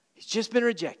 He's just been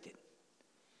rejected.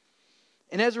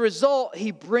 And as a result,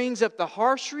 he brings up the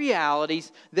harsh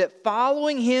realities that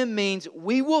following him means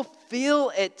we will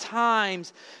feel at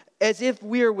times as if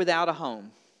we are without a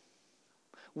home.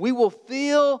 We will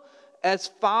feel as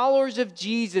followers of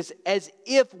Jesus as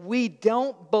if we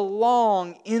don't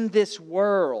belong in this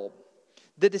world.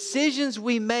 The decisions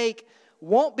we make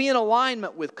won't be in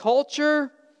alignment with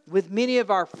culture, with many of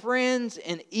our friends,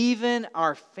 and even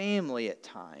our family at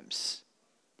times,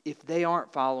 if they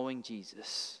aren't following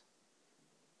Jesus.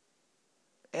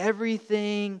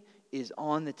 Everything is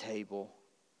on the table.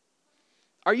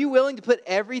 Are you willing to put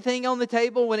everything on the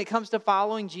table when it comes to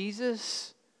following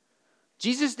Jesus?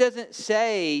 Jesus doesn't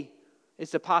say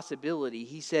it's a possibility.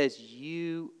 He says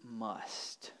you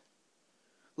must.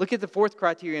 Look at the fourth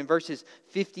criteria in verses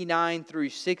 59 through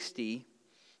 60.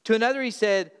 To another he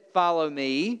said, follow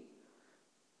me.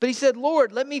 But he said,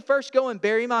 Lord, let me first go and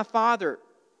bury my father.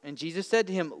 And Jesus said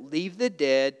to him, leave the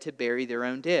dead to bury their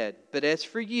own dead. But as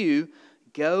for you,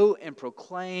 go and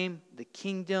proclaim the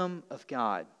kingdom of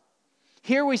God.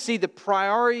 Here we see the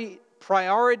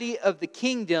priority of the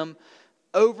kingdom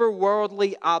over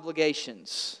worldly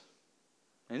obligations.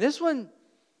 And this one,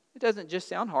 it doesn't just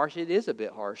sound harsh, it is a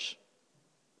bit harsh.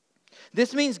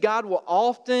 This means God will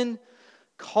often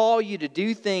call you to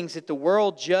do things that the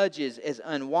world judges as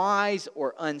unwise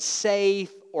or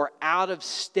unsafe or out of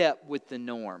step with the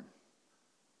norm.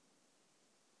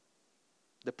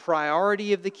 The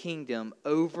priority of the kingdom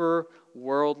over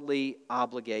worldly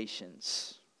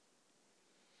obligations.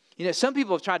 You know, some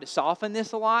people have tried to soften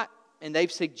this a lot, and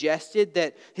they've suggested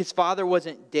that his father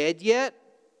wasn't dead yet.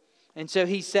 And so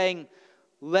he's saying,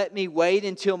 let me wait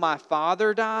until my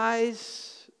father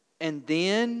dies, and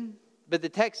then, but the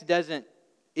text doesn't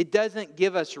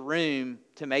give us room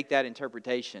to make that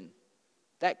interpretation.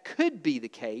 That could be the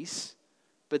case,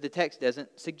 but the text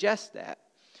doesn't suggest that.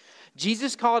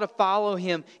 Jesus' call to follow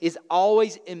him is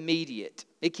always immediate.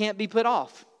 It can't be put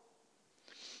off.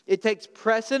 It takes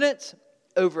precedence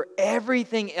over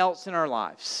everything else in our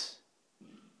lives.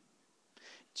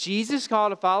 Jesus' call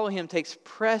to follow him takes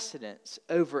precedence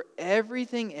over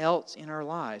everything else in our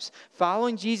lives.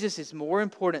 Following Jesus is more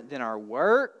important than our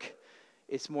work.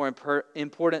 It's more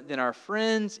important than our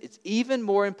friends. It's even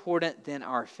more important than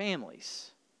our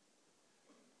families.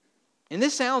 And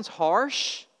this sounds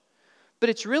harsh, but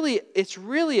it's really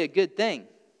a good thing.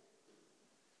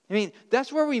 I mean,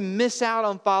 that's where we miss out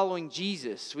on following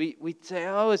Jesus. We say,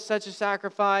 oh, it's such a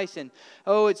sacrifice, and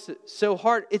oh, it's so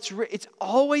hard. It's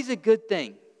always a good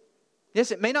thing.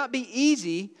 Yes, it may not be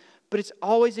easy, but it's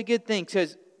always a good thing.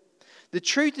 Because the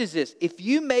truth is this: if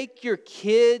you make your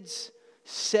kids'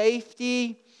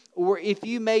 safety, or if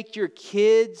you make your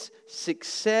kids'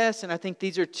 success, and I think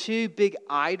these are two big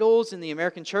idols in the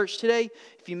American church today,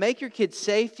 if you make your kids'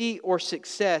 safety or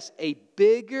success a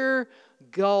bigger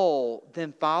goal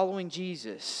than following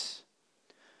Jesus,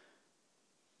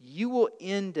 you will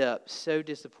end up so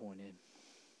disappointed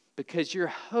because your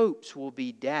hopes will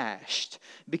be dashed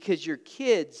because your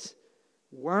kids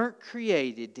weren't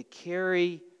created to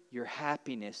carry your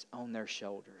happiness on their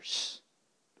shoulders.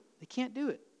 They can't do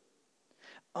it.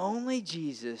 Only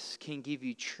Jesus can give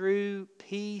you true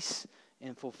peace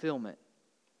and fulfillment.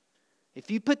 If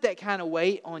you put that kind of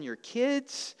weight on your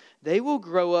kids, they will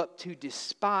grow up to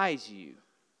despise you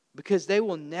because they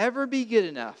will never be good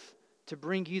enough to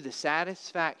bring you the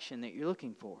satisfaction that you're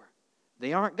looking for.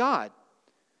 They aren't God.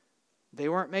 They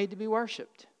weren't made to be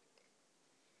worshiped.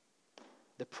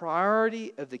 The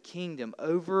priority of the kingdom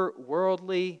over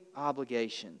worldly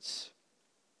obligations.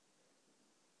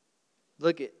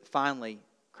 Look at, finally,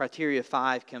 criteria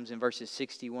 5 comes in verses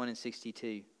 61 and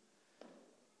 62.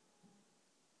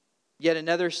 Yet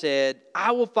another said,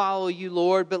 I will follow you,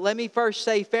 Lord, but let me first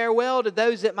say farewell to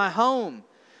those at my home.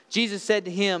 Jesus said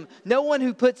to him, no one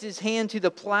who puts his hand to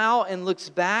the plow and looks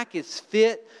back is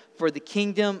fit for the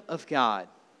kingdom of God.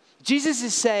 Jesus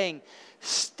is saying,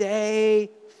 stay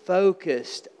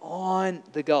focused on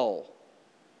the goal.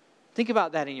 Think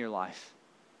about that in your life.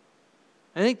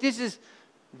 I think this is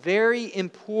very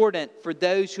important for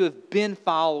those who have been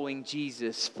following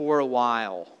Jesus for a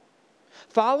while.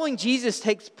 Following Jesus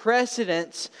takes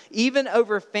precedence even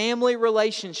over family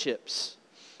relationships.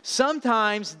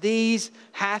 Sometimes these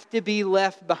have to be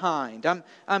left behind.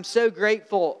 I'm so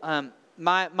grateful.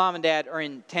 My mom and dad are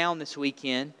in town this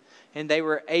weekend, and they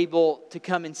were able to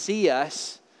come and see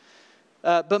us.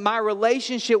 But my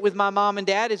relationship with my mom and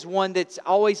dad is one that's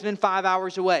always been 5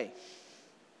 hours away.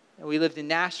 We lived in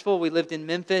Nashville, we lived in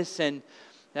Memphis, and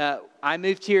I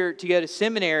moved here to go to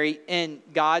seminary, and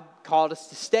God called us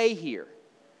to stay here.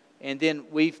 And then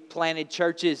we've planted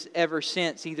churches ever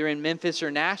since, either in Memphis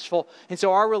or Nashville. And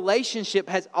so our relationship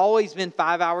has always been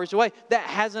 5 hours away. That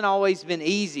hasn't always been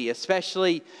easy,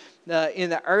 especially in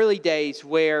the early days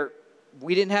where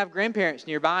we didn't have grandparents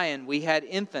nearby, and we had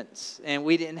infants, and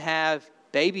we didn't have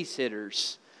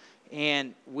babysitters,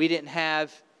 and we didn't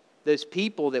have those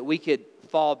people that we could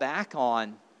fall back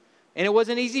on. And it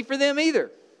wasn't easy for them either.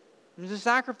 It was a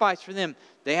sacrifice for them.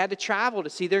 They had to travel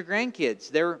to see their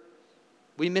grandkids.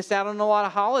 We missed out on a lot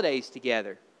of holidays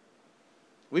together.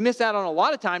 We missed out on a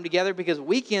lot of time together because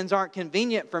weekends aren't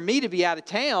convenient for me to be out of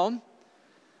town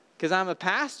because I'm a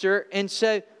pastor. And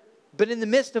so, but in the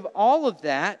midst of all of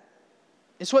that,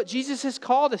 it's what Jesus has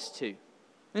called us to. And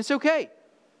it's okay.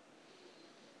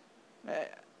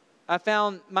 I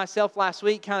found myself last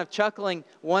week kind of chuckling.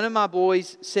 One of my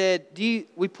boys said,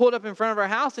 we pulled up in front of our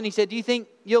house, and he said, do you think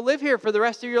you'll live here for the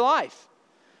rest of your life?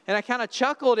 And I kind of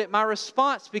chuckled at my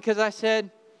response because I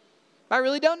said, I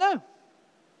really don't know.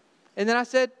 And then I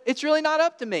said, it's really not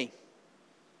up to me.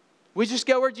 We just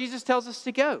go where Jesus tells us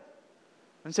to go.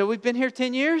 And so we've been here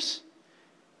 10 years.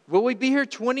 Will we be here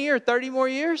 20 or 30 more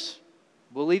years?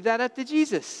 We'll leave that up to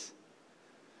Jesus.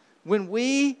 When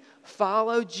we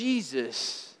follow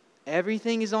Jesus,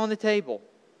 everything is on the table.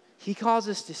 He calls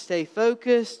us to stay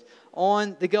focused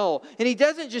on the goal. And he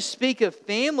doesn't just speak of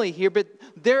family here, but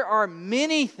there are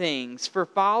many things for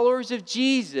followers of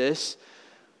Jesus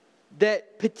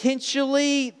that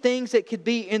potentially things that could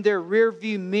be in their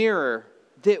rearview mirror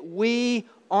that we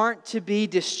aren't to be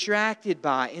distracted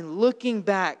by in looking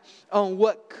back on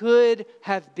what could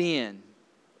have been.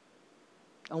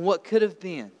 On what could have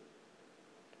been.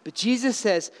 But Jesus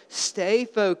says, stay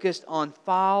focused on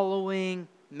following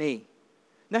me.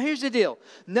 Now here's the deal.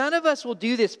 None of us will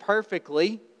do this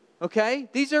perfectly, okay?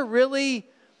 These are really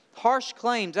harsh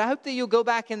claims. I hope that you'll go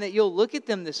back and that you'll look at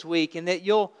them this week and that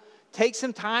you'll take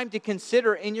some time to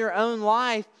consider in your own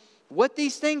life what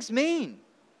these things mean.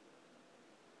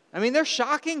 I mean, they're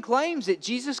shocking claims that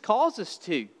Jesus calls us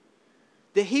to.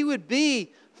 That He would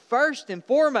be first and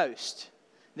foremost.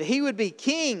 That He would be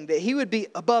king. That He would be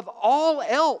above all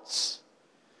else.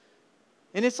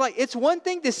 And it's like, it's one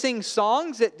thing to sing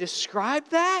songs that describe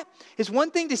that. It's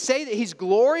one thing to say that He's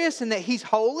glorious and that He's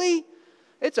holy.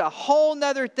 It's a whole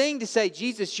nother thing to say,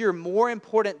 Jesus, you're more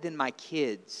important than my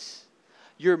kids.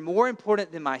 You're more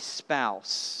important than my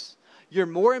spouse. You're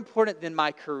more important than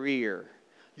my career.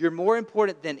 You're more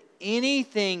important than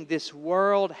anything this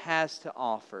world has to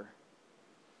offer.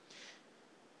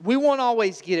 We won't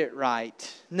always get it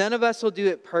right. None of us will do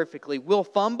it perfectly. We'll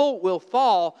fumble, we'll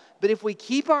fall, but if we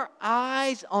keep our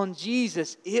eyes on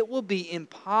Jesus, it will be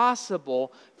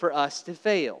impossible for us to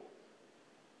fail.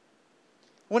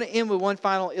 I want to end with one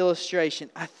final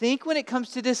illustration. I think when it comes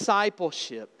to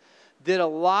discipleship, that a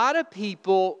lot of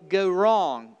people go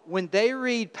wrong when they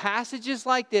read passages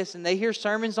like this and they hear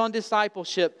sermons on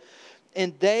discipleship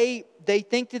and they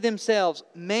think to themselves,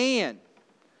 man,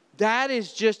 that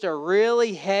is just a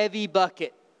really heavy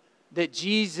bucket that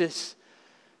Jesus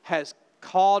has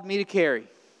called me to carry.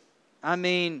 I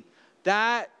mean,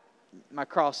 that, my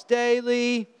cross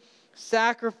daily,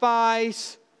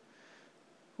 sacrifice,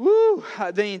 woo,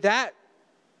 I mean, that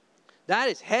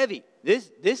is heavy.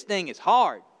 This thing is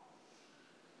hard.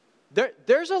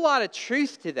 There's a lot of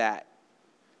truth to that.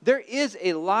 There is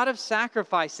a lot of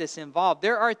sacrifice that's involved.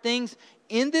 There are things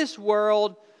in this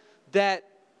world that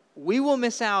we will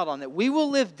miss out on, that we will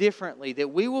live differently, that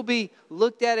we will be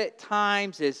looked at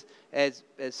times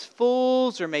as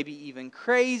fools or maybe even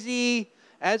crazy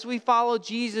as we follow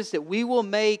Jesus, that we will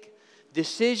make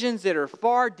decisions that are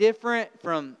far different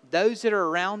from those that are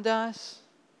around us.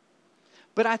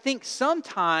 But I think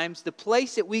sometimes the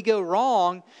place that we go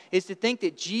wrong is to think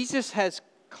that Jesus has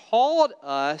called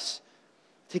us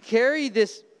to carry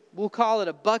this, we'll call it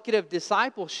a bucket of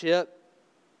discipleship,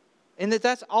 and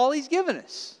that's all He's given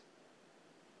us.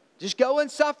 Just go and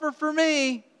suffer for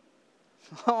me.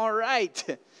 All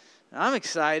right. I'm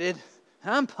excited.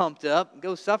 I'm pumped up.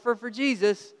 Go suffer for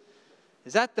Jesus.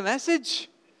 Is that the message?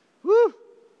 Woo!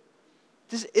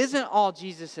 This isn't all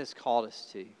Jesus has called us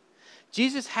to.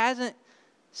 Jesus hasn't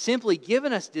simply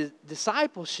given us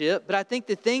discipleship, but I think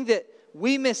the thing that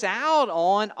we miss out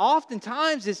on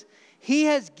oftentimes is He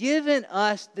has given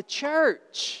us the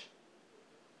church.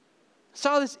 I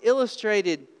saw this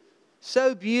illustrated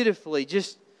so beautifully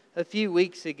just a few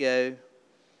weeks ago.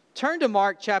 Turn to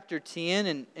Mark chapter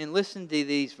 10 and listen to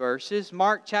these verses.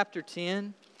 Mark chapter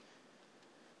 10,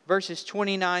 verses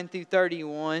 29 through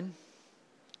 31.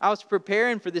 I was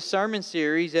preparing for this sermon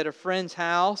series at a friend's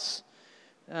house.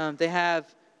 They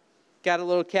have got a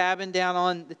little cabin down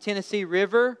on the Tennessee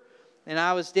River. And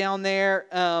I was down there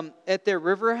at their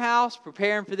river house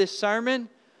preparing for this sermon.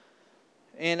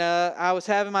 And I was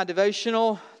having my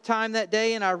devotional time that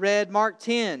day, and I read Mark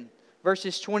 10,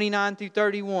 verses 29 through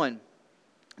 31.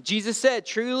 Jesus said,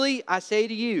 "Truly I say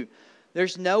to you,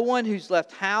 there's no one who's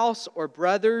left house or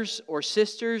brothers or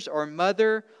sisters or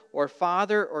mother or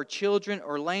father or children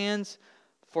or lands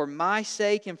for my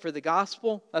sake and for the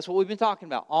gospel." That's what we've been talking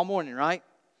about all morning, right?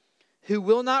 "Who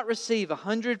will not receive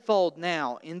 100-fold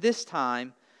now in this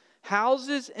time,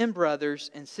 houses and brothers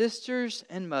and sisters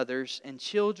and mothers and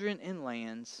children and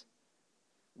lands,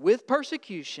 with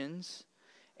persecutions,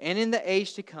 and in the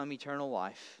age to come eternal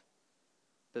life.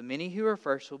 But many who are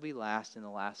first will be last, and the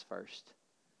last first."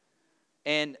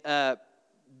 And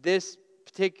this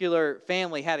particular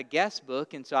family had a guest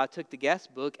book, and so I took the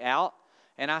guest book out,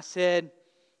 and I said,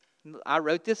 I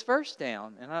wrote this verse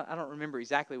down, and I don't remember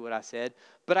exactly what I said,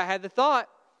 but I had the thought,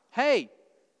 hey,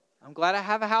 I'm glad I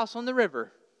have a house on the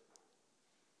river.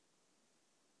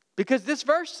 Because this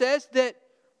verse says that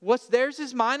what's theirs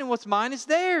is mine and what's mine is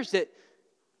theirs. That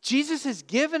Jesus has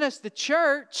given us the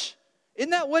church.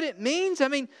 Isn't that what it means? I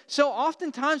mean, so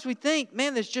oftentimes we think,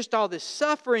 man, there's just all this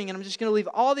suffering and I'm just going to leave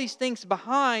all these things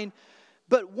behind.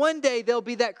 But one day there'll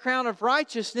be that crown of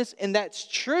righteousness, and that's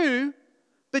true.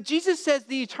 But Jesus says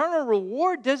the eternal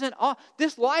reward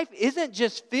this life isn't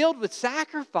just filled with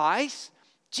sacrifice.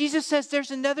 Jesus says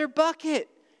there's another bucket,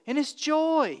 and it's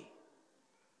joy.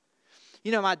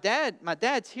 You know, my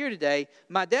dad's here today.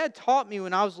 My dad taught me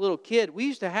when I was a little kid, we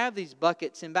used to have these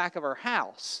buckets in back of our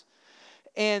house.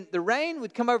 And the rain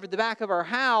would come over the back of our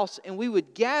house, and we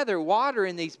would gather water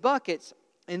in these buckets.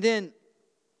 And then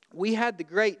we had the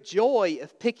great joy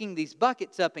of picking these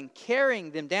buckets up and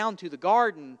carrying them down to the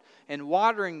garden and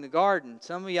watering the garden.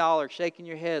 Some of y'all are shaking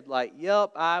your head like,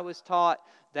 yup, I was taught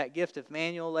that gift of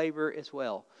manual labor as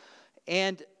well.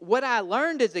 And what I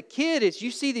learned as a kid is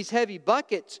you see these heavy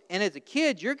buckets, and as a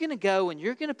kid, you're going to go and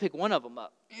you're going to pick one of them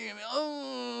up.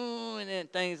 And then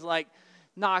things like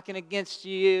knocking against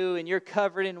you, and you're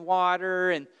covered in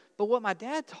water. But what my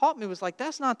dad taught me was like,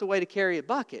 that's not the way to carry a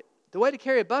bucket. The way to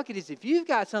carry a bucket is if you've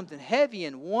got something heavy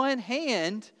in one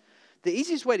hand, the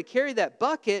easiest way to carry that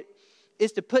bucket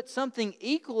is to put something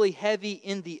equally heavy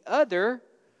in the other,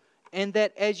 and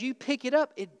that as you pick it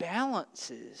up, it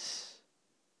balances.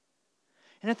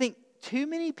 And I think too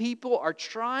many people are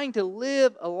trying to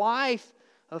live a life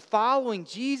of following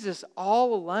Jesus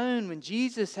all alone when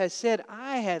Jesus has said,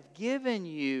 I have given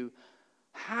you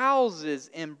houses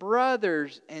and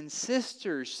brothers and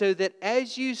sisters so that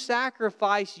as you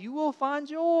sacrifice, you will find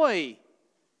joy.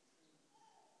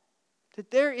 That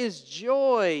there is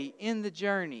joy in the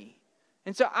journey.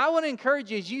 And so I want to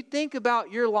encourage you as you think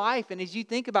about your life and as you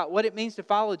think about what it means to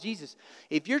follow Jesus,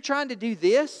 if you're trying to do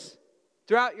this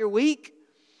throughout your week,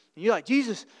 and you're like,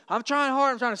 Jesus, I'm trying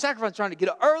hard, I'm trying to sacrifice, I'm trying to get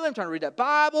up early, I'm trying to read that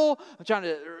Bible, I'm trying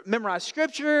to memorize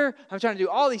Scripture, I'm trying to do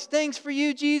all these things for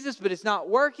you, Jesus, but it's not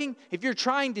working. If you're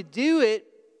trying to do it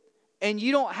and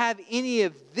you don't have any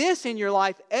of this in your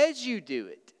life as you do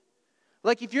it,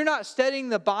 like if you're not studying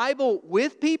the Bible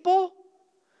with people,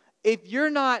 if you're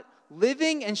not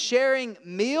living and sharing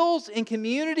meals in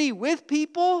community with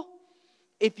people,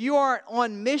 if you aren't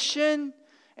on mission,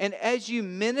 and as you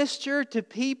minister to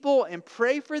people and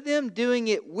pray for them, doing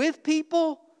it with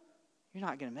people, you're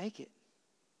not going to make it.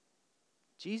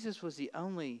 Jesus was the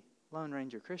only Lone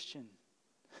Ranger Christian.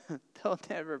 There'll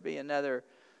never be another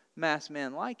masked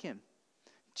man like him.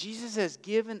 Jesus has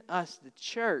given us the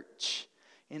church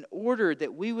in order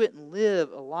that we wouldn't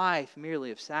live a life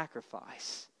merely of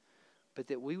sacrifice, but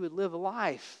that we would live a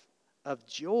life of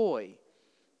joy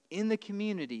in the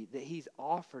community that He's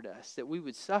offered us, that we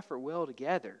would suffer well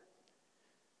together.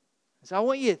 So I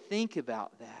want you to think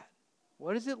about that.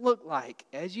 What does it look like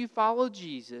as you follow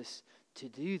Jesus to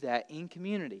do that in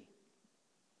community?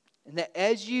 And that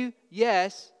as you,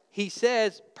 yes, He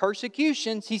says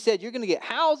persecutions. He said you're going to get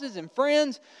houses and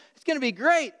friends. It's going to be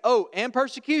great. Oh, and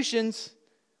persecutions.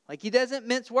 Like He doesn't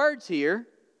mince words here.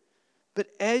 But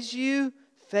as you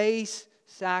face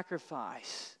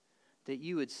sacrifice, that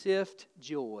you would sift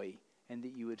joy and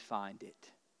that you would find it.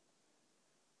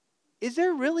 Is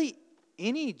there really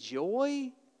any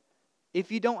joy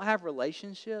if you don't have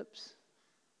relationships?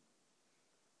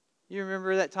 You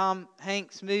remember that Tom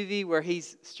Hanks movie where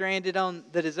he's stranded on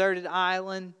the deserted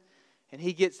island and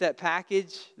he gets that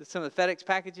package, some of the FedEx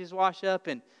packages wash up,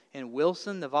 and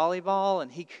Wilson, the volleyball,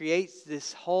 and he creates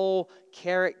this whole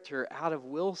character out of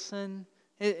Wilson.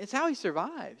 It's how he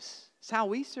survives. It's how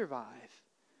we survive.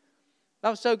 I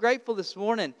was so grateful this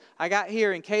morning. I got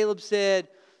here and Caleb said,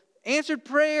 answered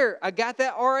prayer. I got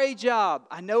that RA job.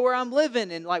 I know where I'm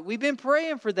living. And like we've been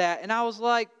praying for that. And I was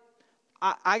like,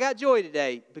 I got joy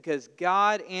today because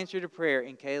God answered a prayer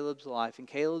in Caleb's life. And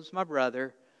Caleb's my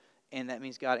brother. And that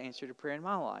means God answered a prayer in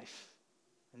my life.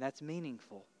 And that's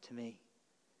meaningful to me.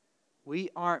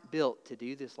 We aren't built to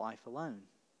do this life alone.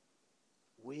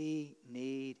 We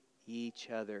need each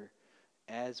other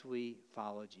as we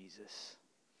follow Jesus.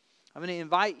 I'm going to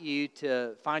invite you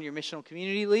to find your missional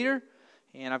community leader.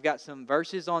 And I've got some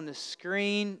verses on the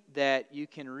screen that you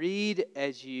can read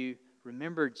as you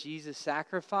remember Jesus'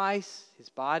 sacrifice, His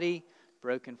body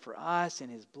broken for us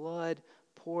and His blood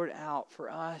poured out for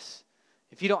us.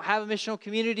 If you don't have a missional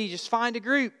community, just find a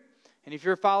group. And if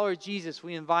you're a follower of Jesus,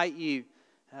 we invite you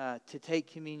to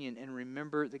take communion and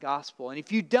remember the gospel. And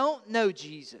if you don't know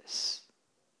Jesus,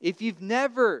 if you've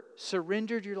never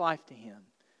surrendered your life to Him,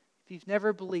 if you've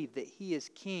never believed that He is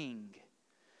King,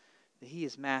 that He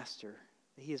is Master,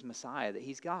 that He is Messiah, that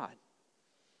He's God,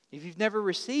 if you've never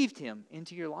received Him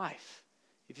into your life,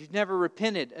 if you've never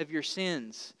repented of your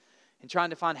sins and trying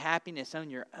to find happiness on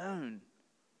your own,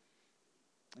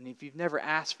 and if you've never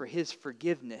asked for His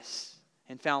forgiveness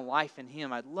and found life in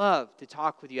Him, I'd love to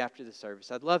talk with you after the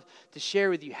service. I'd love to share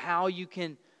with you how you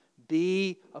can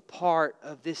be a part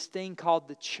of this thing called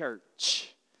the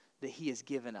church that He has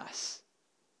given us.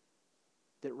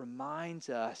 that reminds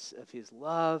us of His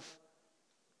love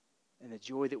and the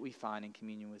joy that we find in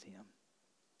communion with Him.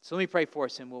 So let me pray for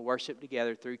us and we'll worship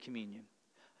together through communion.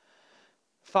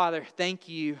 Father, thank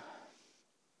you.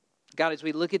 God, as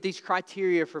we look at these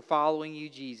criteria for following you,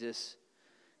 Jesus,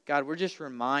 God, we're just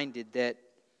reminded that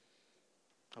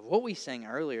of what we sang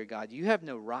earlier, God. You have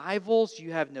no rivals.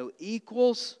 You have no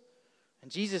equals.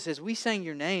 And Jesus, as we sang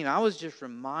your name, I was just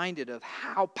reminded of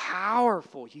how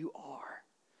powerful you are.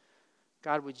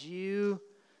 God, would you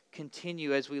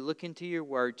continue as we look into your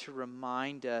word to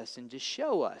remind us and to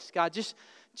show us, God, just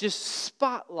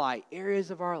spotlight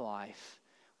areas of our life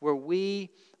where we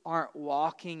aren't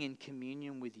walking in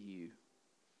communion with you.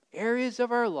 Areas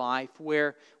of our life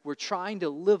where we're trying to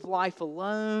live life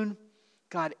alone.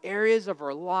 God, areas of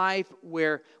our life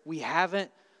where we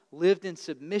haven't lived in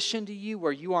submission to you,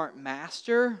 where you aren't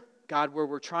master. God, where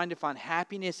we're trying to find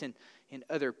happiness in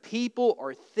other people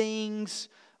or things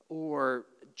or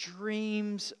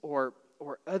dreams or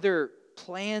other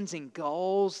plans and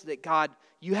goals that, God,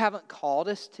 you haven't called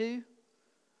us to.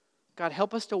 God,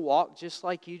 help us to walk just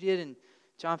like you did in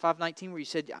John 5:19, where you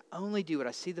said, I only do what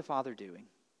I see the Father doing.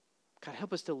 God,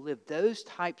 help us to live those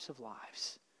types of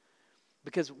lives.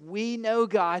 Because we know,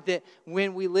 God, that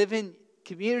when we live in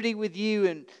community with you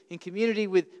and in community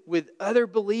with other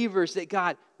believers, that,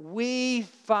 God, we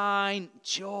find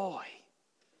joy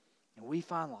and we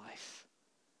find life.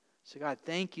 So, God,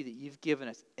 thank you that you've given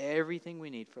us everything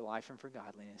we need for life and for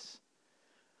godliness.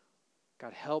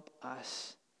 God, help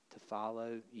us to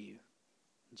follow you.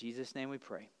 In Jesus' name we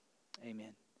pray.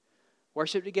 Amen.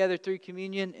 Worship together through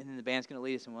communion, and then the band's going to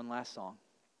lead us in one last song.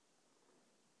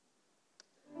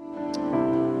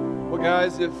 Well,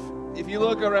 guys, if you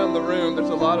look around the room, there's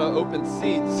a lot of open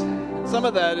seats. And some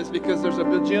of that is because there's a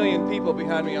bajillion people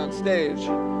behind me on stage,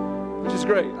 which is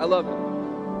great. I love it.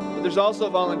 But there's also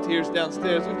volunteers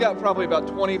downstairs. We've got probably about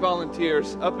 20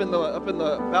 volunteers up in the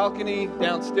balcony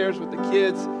downstairs with the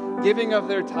kids, giving of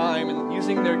their time and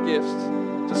using their gifts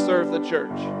to serve the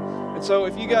church. And so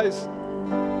if you guys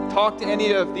talk to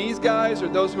any of these guys or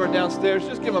those who are downstairs,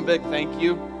 just give them a big thank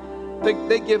you.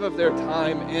 They give of their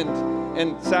time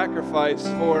and sacrifice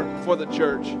for the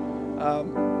church.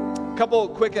 A couple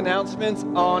quick announcements.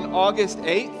 On August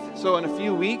 8th, so in a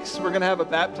few weeks, we're going to have a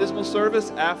baptismal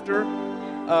service after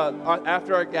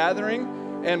our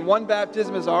gathering. And one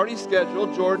baptism is already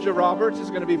scheduled. Georgia Roberts is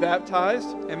going to be baptized.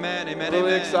 Amen, amen,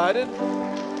 really amen. Excited?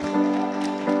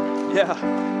 Yeah.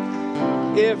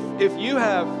 If you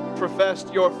have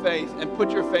professed your faith and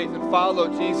put your faith and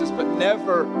followed Jesus, but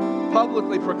never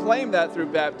publicly proclaimed that through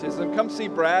baptism, come see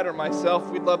Brad or myself.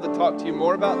 We'd love to talk to you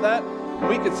more about that.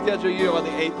 We could schedule you on the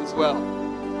 8th as well.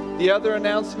 The other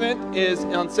announcement is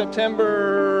on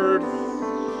September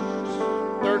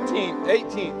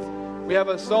 18th, we have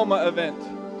a Soma event.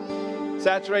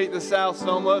 Saturate the South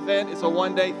Soma event. It's a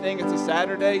one-day thing. It's a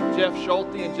Saturday. Jeff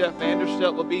Schulte and Jeff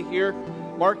Vanderstelt will be here.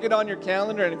 Mark it on your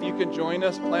calendar, and if you can join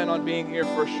us, plan on being here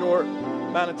for a short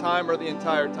amount of time or the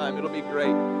entire time. It'll be great.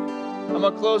 I'm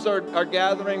going to close our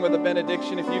gathering with a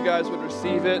benediction, if you guys would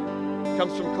receive it. It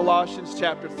comes from Colossians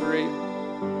chapter 3.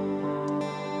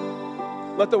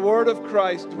 Let the word of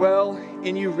Christ dwell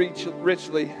in you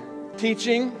richly,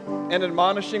 teaching and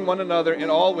admonishing one another in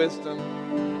all wisdom,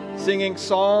 singing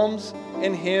psalms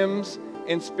and hymns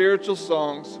and spiritual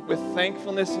songs with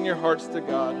thankfulness in your hearts to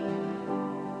God.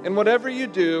 And whatever you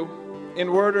do,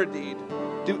 in word or deed,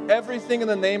 do everything in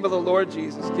the name of the Lord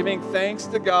Jesus, giving thanks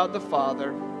to God the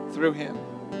Father through Him.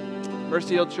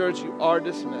 Mercy Hill Church, you are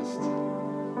dismissed.